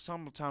like.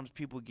 Sometimes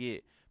people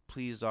get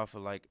pleased off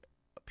of like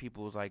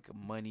people's like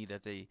money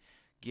that they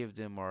give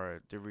them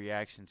or the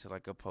reaction to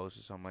like a post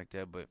or something like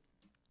that. But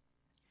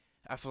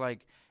I feel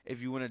like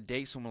if you want to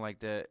date someone like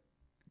that,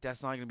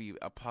 that's not gonna be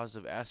a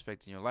positive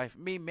aspect in your life.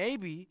 I mean,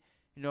 maybe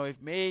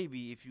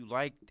if you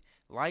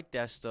like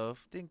that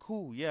stuff, then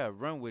cool, yeah,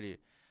 run with it.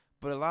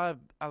 But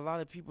a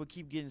lot of people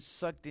keep getting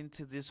sucked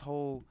into this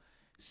whole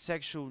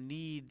sexual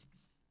need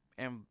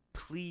and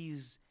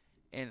please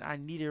and I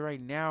need it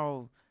right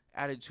now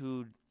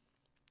attitude,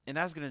 and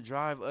that's gonna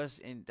drive us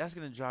and that's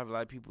gonna drive a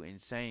lot of people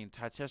insane.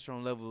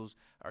 Testosterone levels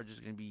are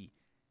just gonna be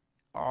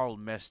all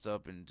messed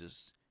up and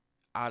just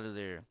out of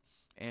there.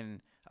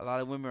 And a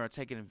lot of women are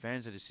taking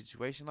advantage of the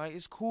situation. Like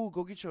it's cool,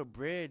 go get your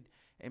bread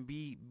and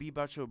be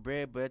about your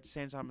bread, but at the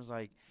same time, it's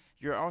like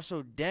you're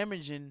also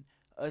damaging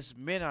us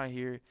men out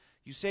here.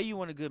 You say you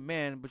want a good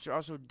man, but you're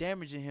also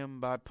damaging him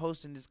by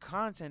posting this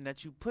content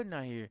that you putting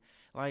out here.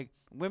 Like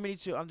women need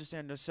to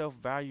understand their self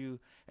value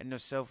and their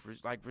self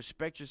like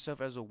respect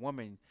yourself as a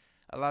woman.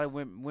 A lot of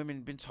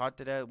women been taught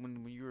that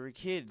when you were a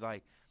kid.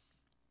 Like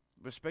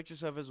respect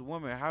yourself as a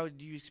woman. How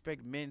do you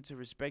expect men to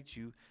respect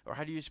you, or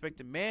how do you expect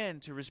a man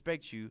to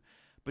respect you?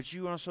 But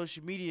you on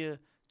social media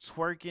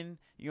twerking,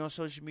 you on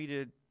social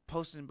media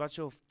posting about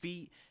your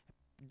feet,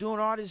 doing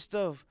all this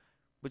stuff,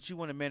 but you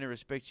want a man to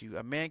respect you.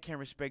 A man can't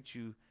respect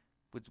you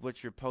with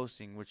what you're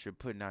posting, what you're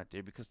putting out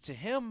there, because to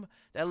him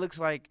that looks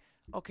like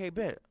okay,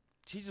 bet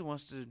she just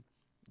wants to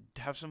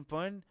have some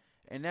fun,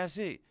 and that's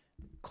it.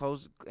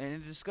 Close any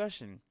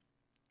discussion.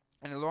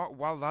 And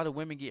while a lot of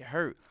women get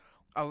hurt,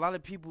 a lot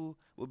of people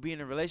will be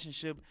in a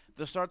relationship.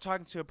 They'll start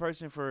talking to a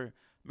person for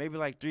maybe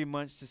like 3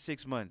 months to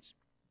 6 months.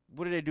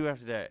 What do they do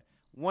after that?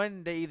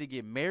 One, they either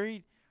get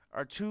married,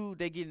 or two,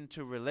 they get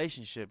into a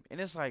relationship.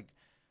 And it's like,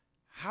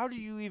 how do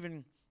you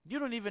even? You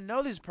don't even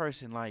know this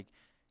person. Like,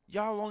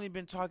 y'all only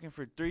been talking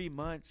for 3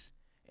 months,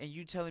 and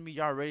you telling me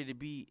y'all ready to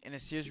be in a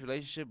serious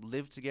relationship,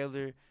 live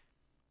together,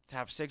 to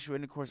have sexual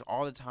intercourse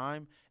all the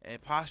time,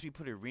 and possibly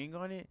put a ring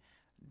on it?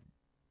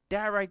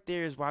 That right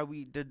there is why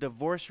the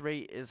divorce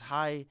rate is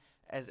high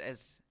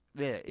as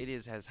yeah, it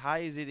is as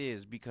high as it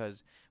is,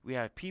 because we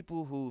have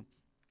people who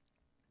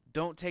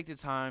Don't take the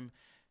time,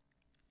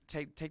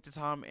 take the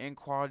time and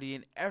quality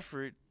and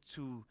effort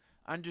to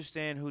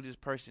understand who this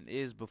person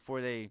is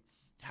before they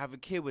have a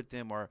kid with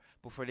them or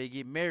before they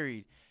get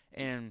married.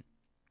 And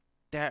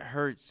that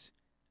hurts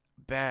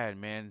bad,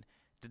 man.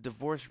 The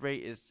divorce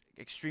rate is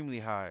extremely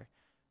high.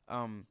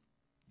 Um,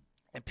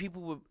 and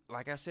people would,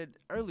 like I said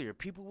earlier,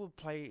 people would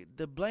play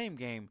the blame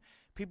game.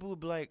 People would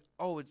be like,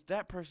 "Oh, it's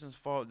that person's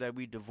fault that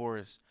we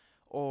divorced,"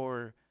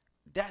 or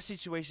 "that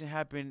situation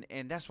happened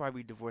and that's why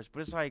we divorced."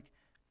 But it's like,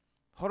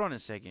 hold on a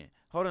second,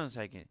 hold on a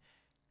second.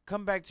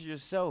 Come back to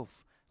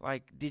yourself.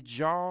 Like, did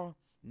y'all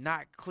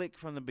not click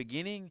from the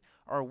beginning,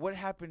 or what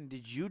happened?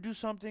 Did you do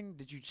something?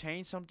 Did you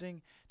change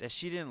something that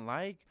she didn't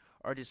like,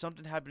 or did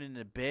something happen in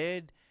the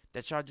bed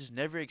that y'all just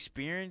never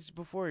experienced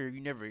before, or you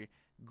never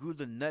grew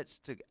the nuts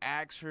to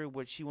ask her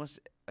what she wants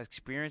to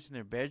experience in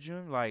their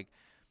bedroom? Like,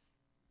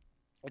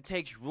 it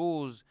takes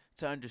rules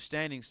to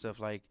understanding stuff.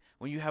 Like,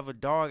 when you have a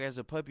dog as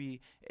a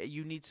puppy,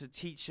 you need to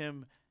teach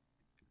him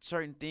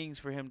certain things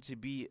for him to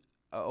be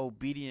a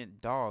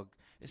obedient dog.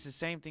 It's the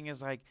same thing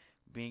as like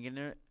being in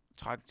there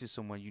talking to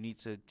someone. You need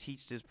to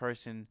teach this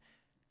person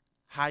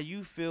how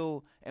you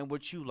feel and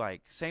what you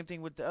like. Same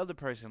thing with the other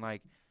person.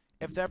 Like,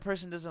 if that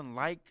person doesn't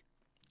like,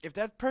 if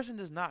that person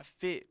does not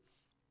fit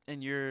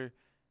in your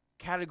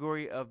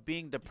category of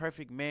being the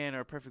perfect man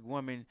or perfect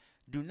woman,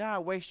 do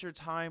not waste your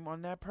time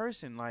on that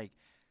person. Like,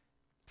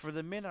 for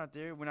the men out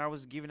there, when I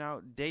was giving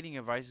out dating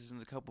advices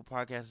in a couple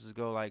podcasts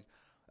ago, like,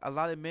 a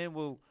lot of men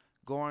will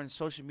go on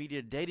social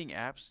media dating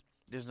apps.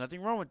 There's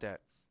nothing wrong with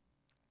that.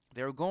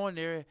 They will go on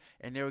there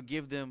and they will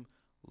give them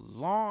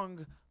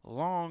long,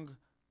 long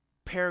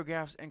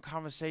paragraphs and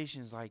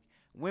conversations. Like,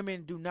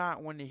 women do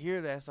not want to hear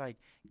that. It's like,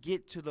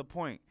 get to the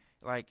point.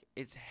 Like,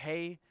 it's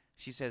hey,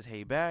 she says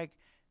hey back.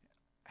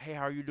 Hey,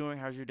 how are you doing?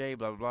 How's your day?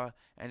 Blah blah blah.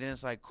 And then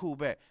it's like, cool,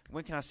 bet.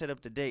 When can I set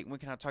up the date? When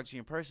can I talk to you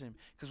in person?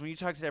 Because when you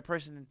talk to that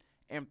person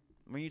and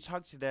when you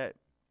talk to that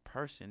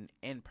person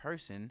in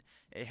person,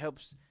 it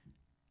helps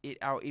it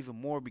out even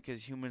more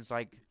because humans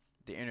like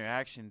the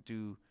interaction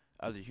through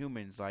other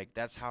humans. Like,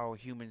 that's how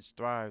humans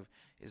thrive,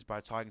 is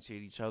by talking to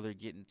each other,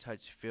 getting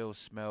touch, feel,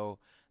 smell.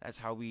 That's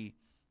how we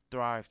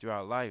thrive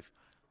throughout life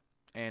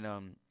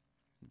and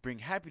bring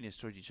happiness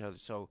towards each other.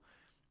 So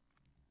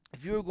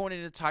if you're going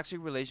in a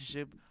toxic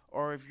relationship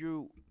or if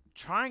you're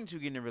trying to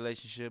get in a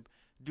relationship,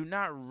 do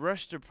not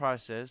rush the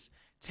process.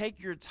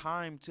 Take your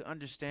time to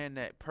understand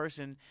that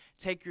person.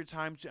 Take your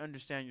time to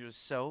understand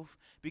yourself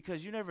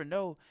because you never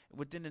know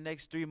within the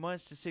next 3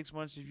 months to 6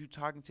 months if you're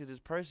talking to this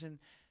person,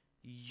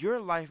 your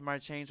life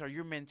might change or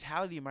your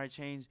mentality might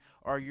change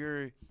or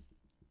your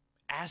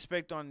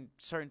aspect on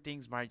certain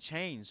things might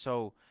change.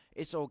 So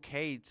it's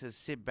okay to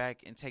sit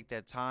back and take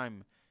that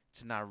time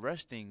to not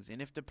rush things.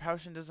 And if the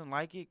person doesn't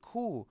like it,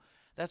 cool.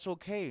 That's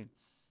okay.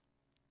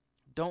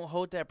 Don't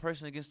hold that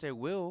person against their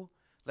will.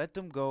 Let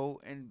them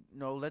go and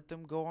let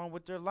them go on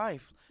with their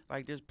life.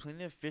 Like, there's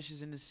plenty of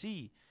fishes in the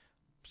sea.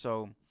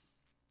 So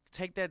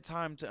take that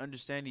time to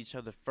understand each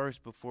other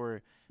first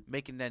before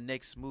making that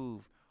next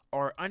move.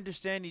 Or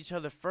understand each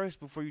other first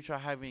before you try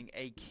having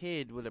a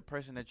kid with a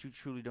person that you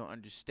truly don't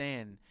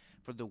understand.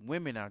 For the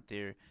women out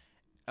there,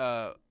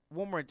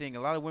 one more thing: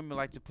 a lot of women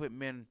like to put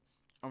men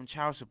on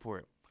child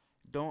support.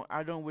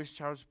 I don't wish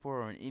child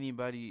support on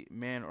anybody,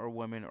 man or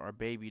woman or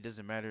baby. It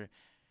doesn't matter.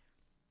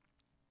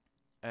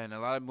 And a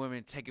lot of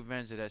women take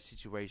advantage of that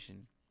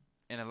situation.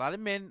 And a lot of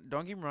men,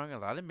 don't get me wrong, a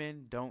lot of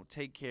men don't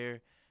take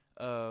care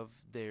of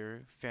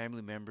their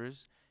family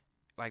members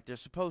like they're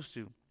supposed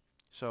to.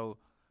 So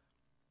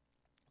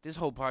this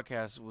whole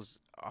podcast was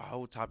a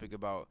whole topic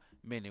about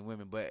men and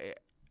women,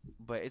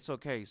 but it's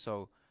okay.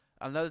 So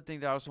another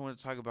thing that I also want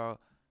to talk about,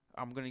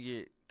 I'm gonna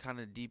get kind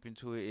of deep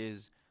into it,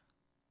 is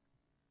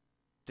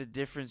the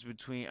difference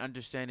between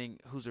understanding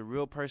who's a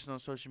real person on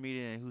social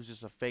media and who's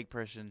just a fake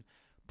person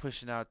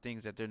pushing out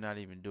things that they're not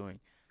even doing.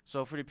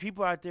 So for the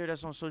people out there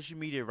that's on social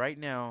media right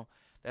now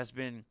that's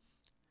been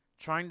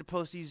trying to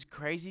post these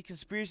crazy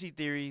conspiracy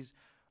theories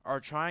or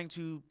trying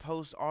to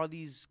post all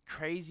these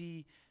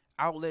crazy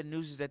outlet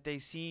news that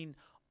they've seen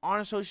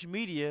on social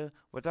media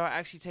without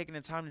actually taking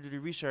the time to do the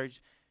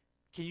research,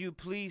 can you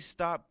please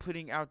stop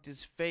putting out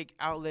this fake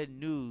outlet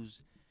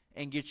news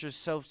and get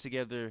yourself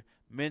together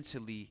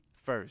mentally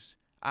first?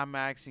 I'm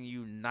asking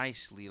you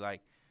nicely.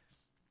 Like,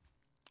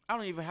 I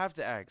don't even have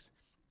to ask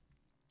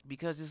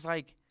because it's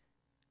like,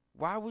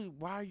 why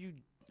are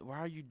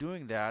you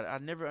doing that? I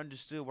never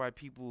understood why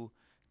people.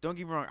 Don't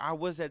get me wrong. I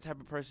was that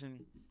type of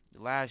person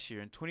last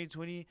year in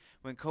 2020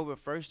 when COVID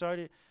first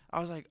started.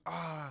 I was like,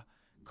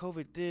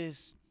 COVID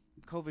this,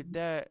 COVID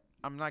that.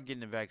 I'm not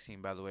getting the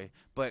vaccine, by the way,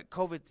 but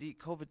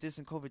COVID this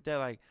and COVID that.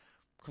 Like,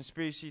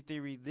 conspiracy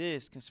theory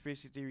this,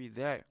 conspiracy theory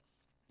that.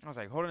 I was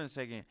like, hold on a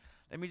second.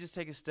 Let me just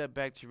take a step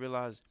back to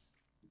realize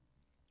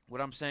what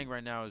I'm saying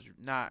right now is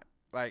not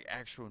like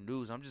actual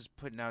news. I'm just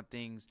putting out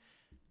things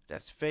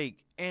that's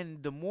fake.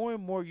 And the more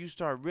and more you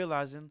start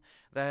realizing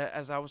that,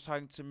 as I was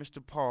talking to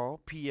Mr.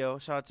 Paul, PL,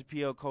 shout out to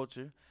PL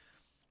Culture,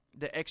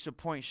 the Extra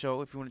Point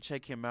Show, if you want to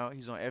check him out,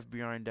 he's on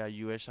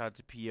fbrn.us, shout out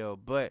to PL.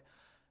 But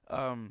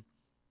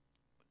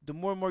the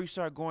more and more you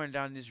start going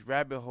down this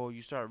rabbit hole,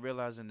 you start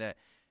realizing that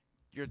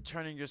you're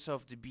turning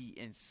yourself to be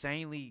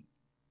insanely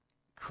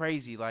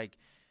crazy. Like,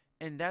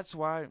 and that's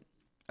why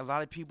a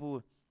lot of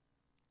people,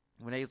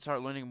 when they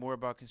start learning more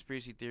about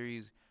conspiracy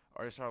theories,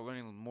 or they start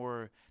learning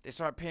more, they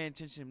start paying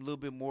attention a little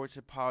bit more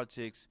to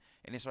politics,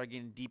 and they start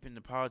getting deep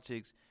into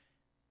politics.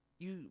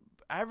 You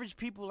average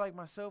people like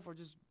myself, or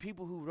just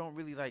people who don't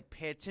really like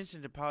pay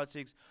attention to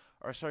politics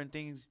or certain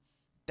things,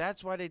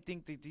 that's why they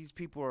think that these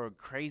people are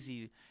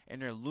crazy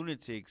and they're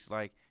lunatics,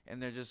 like,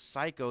 and they're just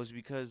psychos,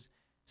 because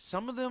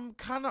some of them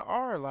kind of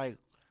are, like,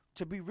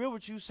 to be real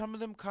with you, some of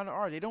them kind of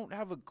are. They don't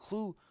have a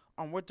clue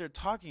on what they're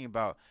talking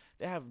about.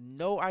 They have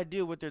no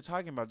idea what they're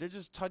talking about. They're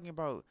just talking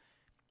about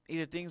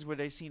either things where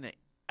they seen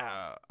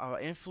a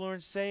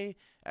influence say,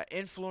 an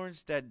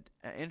influence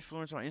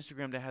on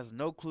Instagram that has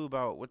no clue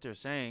about what they're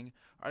saying,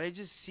 or they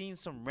just seen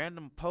some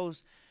random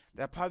post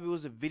that probably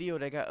was a video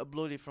that got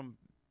uploaded from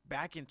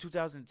back in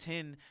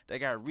 2010 that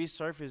got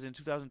resurfaced in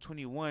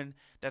 2021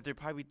 that they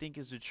probably think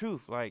is the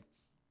truth. Like,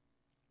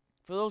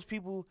 for those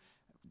people,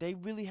 they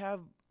really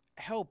have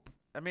help.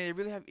 I mean, they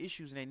really have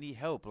issues and they need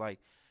help. Like,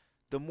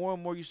 the more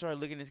and more you start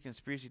looking at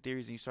conspiracy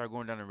theories and you start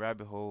going down a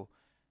rabbit hole,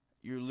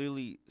 you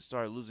literally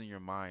start losing your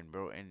mind,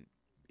 bro. And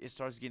it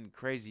starts getting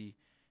crazy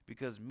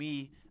because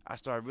I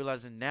start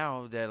realizing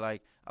now that,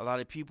 like, a lot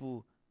of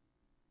people,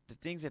 the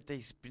things that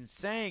they've been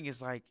saying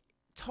is like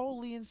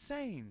totally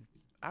insane.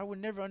 I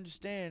would never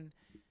understand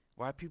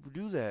why people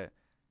do that.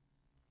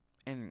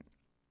 And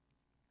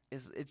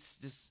it's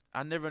just,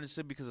 I never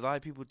understood, because a lot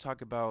of people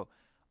talk about,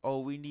 oh,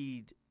 we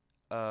need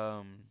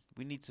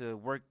to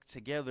work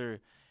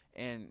together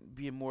and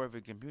be more of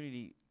a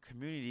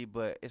community,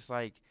 but it's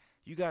like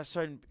you got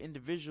certain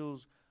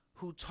individuals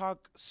who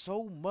talk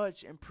so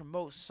much and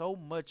promote so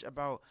much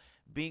about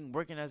being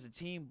working as a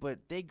team,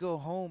 but they go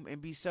home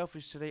and be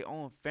selfish to their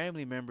own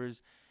family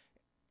members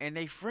and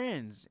they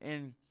friends,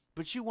 and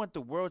but you want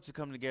the world to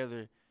come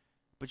together,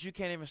 but you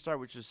can't even start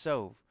with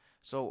yourself.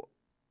 So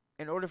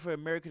in order for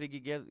America to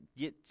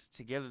get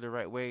together the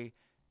right way,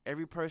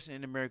 every person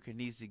in America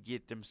needs to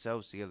get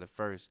themselves together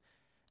first.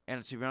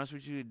 And to be honest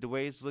with you, the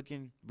way it's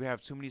looking, we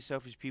have too many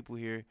selfish people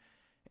here,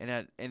 and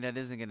that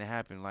isn't gonna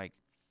happen. Like,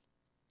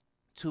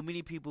 too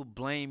many people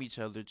blame each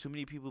other. Too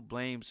many people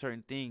blame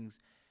certain things.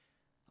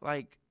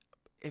 Like,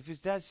 if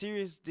it's that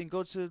serious, then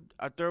go to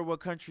a third world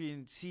country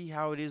and see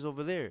how it is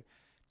over there.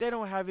 They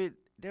don't have it.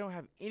 They don't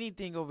have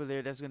anything over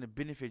there that's gonna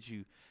benefit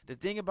you. The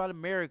thing about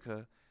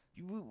America,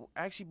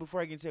 actually, before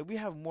I get into it, we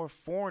have more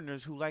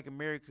foreigners who like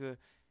America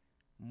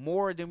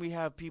more than we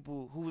have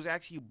people who was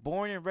actually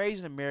born and raised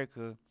in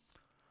America.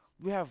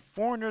 We have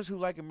foreigners who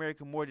like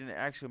America more than the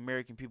actual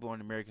American people on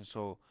the American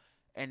soil,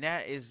 and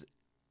that is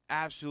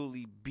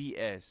absolutely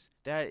BS.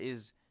 That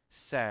is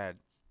sad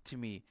to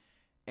me,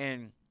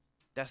 and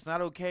that's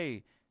not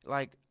okay.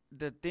 Like,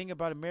 the thing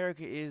about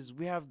America is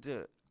we have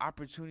the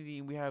opportunity,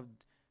 and we have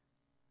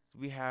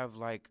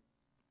like,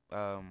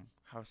 how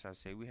should I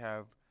say, we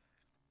have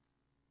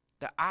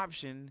the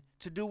option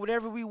to do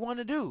whatever we want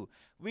to do.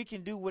 We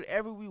can do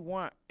whatever we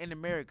want in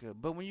America.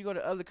 But when you go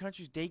to other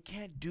countries, they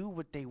can't do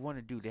what they want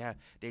to do.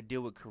 They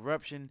deal with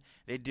corruption,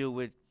 they deal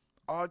with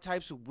all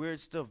types of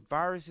weird stuff,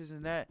 viruses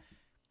and that.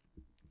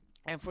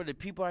 And for the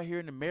people out here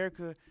in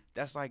America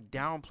that's like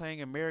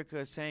downplaying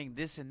America, saying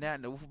this and that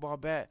and the football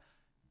bat,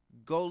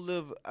 go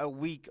live a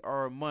week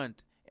or a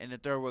month in a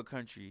third world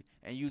country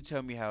and you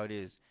tell me how it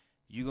is.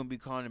 You're gonna be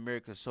calling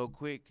America so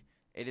quick,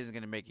 it isn't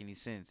gonna make any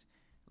sense.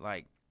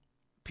 Like,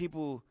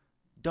 people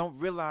don't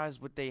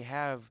realize what they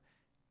have,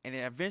 and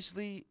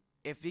eventually,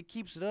 if it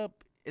keeps it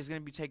up, it's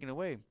gonna be taken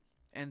away.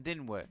 And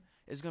then what?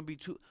 It's gonna be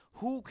too.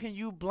 Who can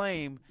you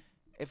blame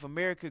if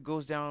America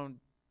goes down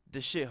the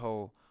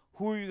shithole?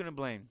 Who are you gonna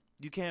blame?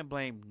 You can't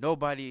blame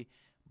nobody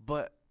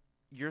but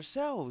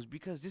yourselves,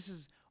 because this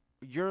is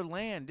your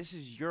land. This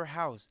is your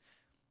house.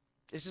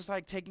 It's just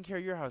like taking care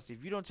of your house.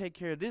 If you don't take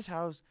care of this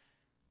house,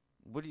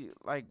 what do you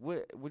like?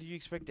 What do you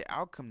expect the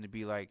outcome to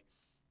be like?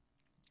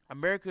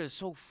 America is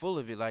so full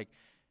of it. Like,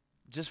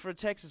 just for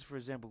Texas, for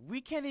example,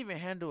 we can't even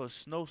handle a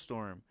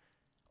snowstorm,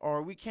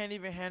 or we can't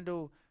even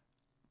handle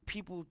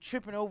people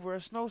tripping over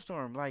a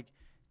snowstorm. Like,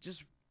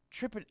 just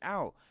tripping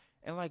out.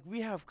 And like, we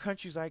have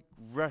countries like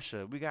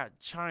Russia, we got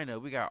China,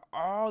 we got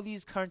all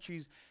these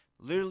countries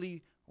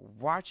literally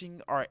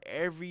watching our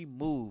every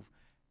move.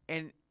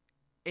 And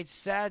it's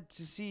sad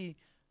to see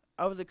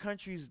other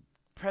countries,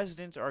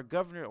 presidents or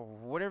governor or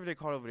whatever they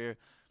call it over there,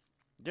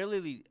 they're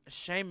literally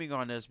shaming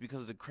on us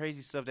because of the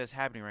crazy stuff that's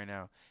happening right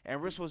now.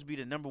 And we're supposed to be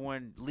the number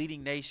one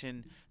leading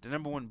nation, the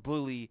number one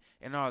bully,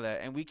 and all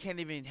that. And we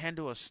can't even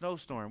handle a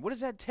snowstorm. What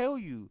does that tell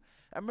you?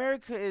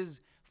 America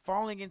is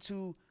falling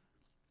into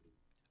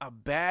a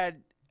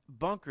bad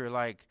bunker.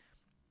 Like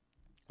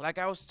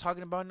I was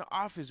talking about in the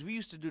office, we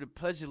used to do the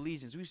Pledge of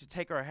Allegiance. We used to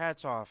take our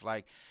hats off.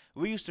 Like,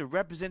 we used to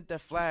represent the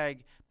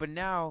flag. But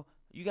now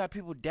you got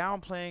people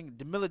downplaying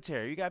the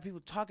military. You got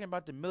people talking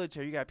about the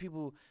military. You got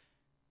people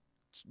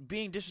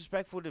being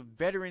disrespectful to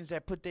veterans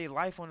that put their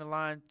life on the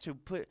line to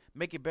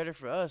make it better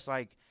for us.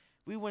 Like,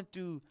 we went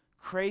through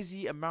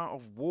crazy amount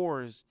of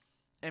wars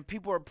and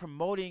people are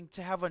promoting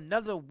to have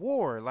another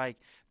war. Like,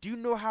 do you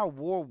know how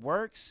war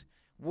works?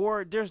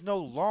 War, there's no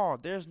law.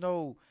 There's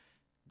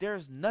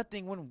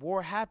nothing when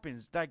war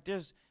happens. Like,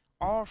 there's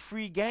all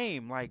free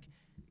game. Like,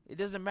 it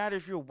doesn't matter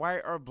if you're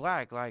white or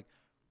black. Like,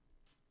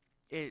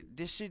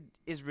 this shit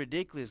is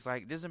ridiculous.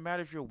 Like, it doesn't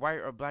matter if you're white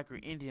or black or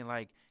Indian.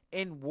 Like,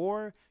 in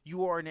war,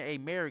 you are an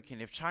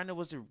American. If China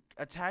was to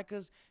attack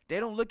us, they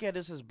don't look at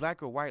us as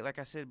black or white. Like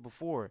I said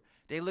before,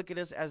 they look at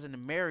us as an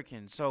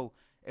American. So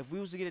if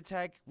we was to get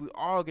attacked, we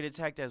all get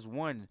attacked as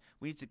one.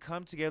 We need to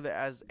come together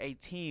as a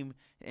team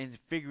and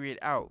figure it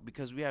out,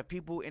 because we have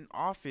people in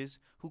office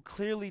who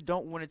clearly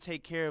don't want to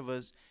take care of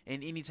us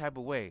in any type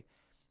of way.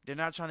 They're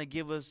not trying to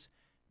give us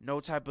no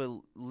type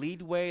of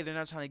leadway. They're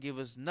not trying to give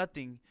us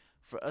nothing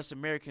for us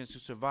Americans to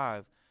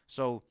survive.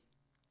 So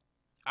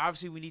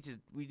obviously we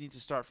need to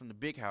start from the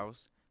big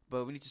house,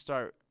 but we need to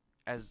start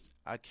as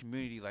a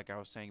community, like I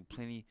was saying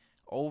plenty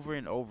over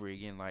and over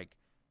again. Like,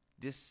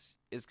 this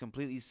is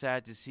completely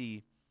sad to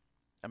see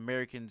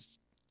Americans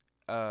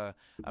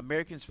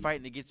Americans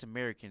fighting against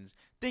Americans.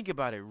 Think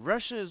about it.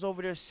 Russia is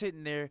over there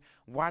sitting there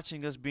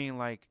watching us being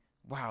like,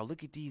 wow,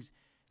 look at these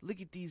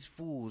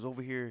fools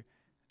over here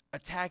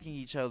attacking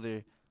each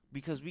other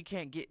because we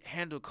can't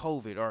handle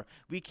COVID, or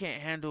we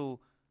can't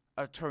handle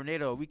a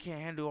tornado, we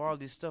can't handle all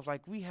this stuff.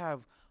 Like, we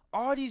have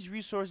all these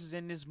resources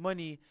and this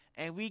money,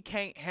 and we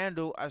can't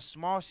handle a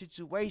small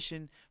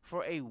situation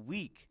for a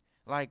week.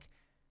 Like,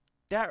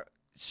 that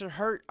should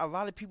hurt a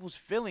lot of people's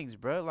feelings,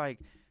 bro. Like,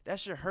 that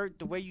should hurt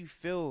the way you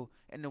feel,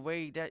 and the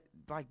way that,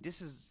 like,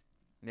 this is,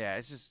 yeah,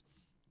 it's just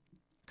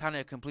kind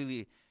of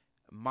completely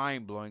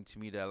mind blowing to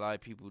me that a lot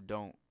of people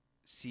don't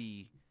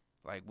see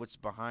like what's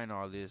behind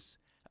all this.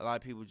 A lot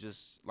of people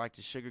just like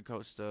to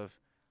sugarcoat stuff.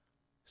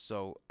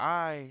 So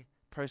I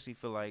personally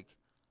feel like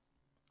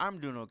I'm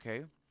doing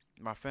okay.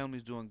 My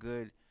family's doing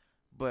good,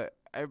 but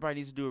everybody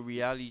needs to do a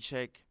reality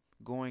check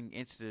going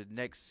into the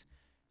next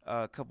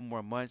couple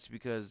more months,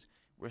 because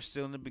we're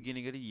still in the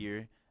beginning of the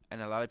year,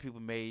 and a lot of people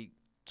made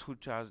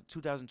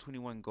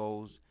 2021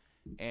 goals.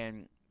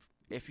 And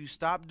if you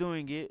stop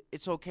doing it,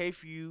 it's okay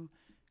for you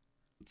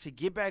to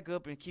get back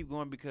up and keep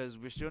going, because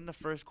we're still in the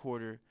first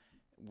quarter.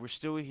 We're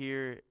still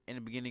here in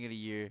the beginning of the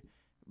year.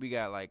 We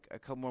got like a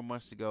couple more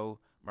months to go.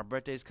 My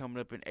birthday's coming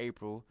up in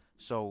April,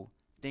 so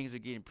things are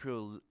getting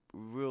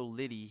real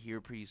litty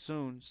here pretty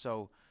soon.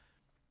 So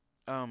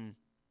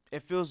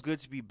it feels good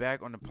to be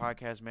back on the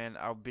podcast, man.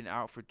 I've been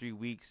out for 3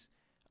 weeks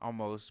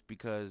almost,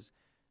 because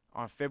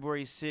on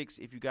February 6th,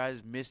 if you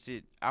guys missed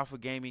it, Alpha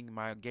Gaming,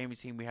 my gaming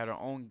team, we had our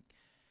own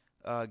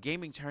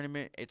gaming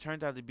tournament. It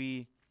turned out to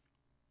be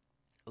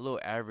a little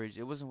average.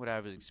 It wasn't what I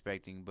was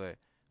expecting, but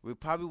we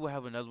probably will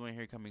have another one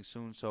here coming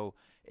soon. So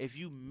if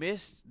you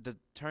missed the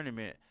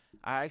tournament,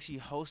 I actually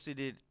hosted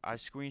it. I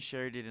screen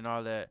shared it and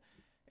all that,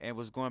 and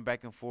was going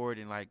back and forth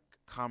and like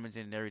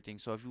commenting and everything.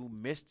 So if you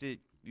missed it,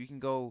 you can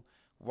go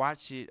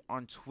watch it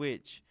on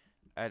Twitch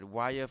at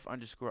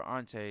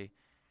YF_Ante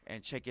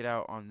and check it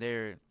out on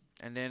there.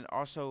 And then I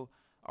also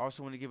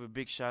want to give a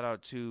big shout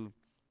out to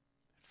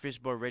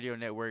Fishbowl Radio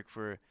Network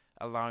for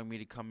allowing me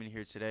to come in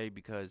here today,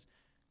 because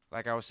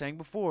like I was saying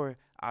before,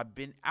 I've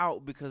been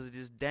out because of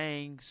this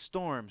dang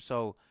storm.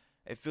 So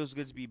it feels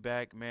good to be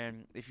back,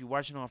 man. If you're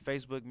watching on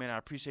Facebook, man, I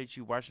appreciate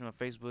you watching on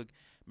Facebook.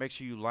 Make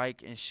sure you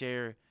like and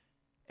share.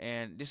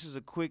 And this is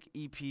a quick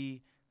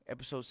EP,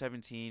 episode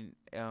 17.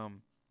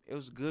 It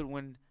was a good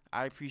one.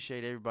 I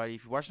appreciate everybody.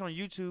 If you're watching on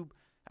YouTube,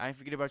 I ain't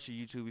forget about your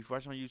YouTube. If you're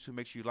watching on YouTube,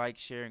 make sure you like,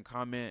 share, and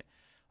comment.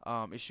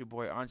 It's your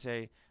boy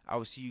Ante. I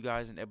will see you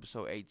guys in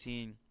episode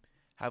 18.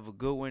 Have a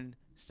good one.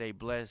 Stay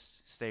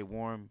blessed. Stay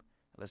warm.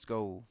 Let's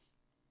go.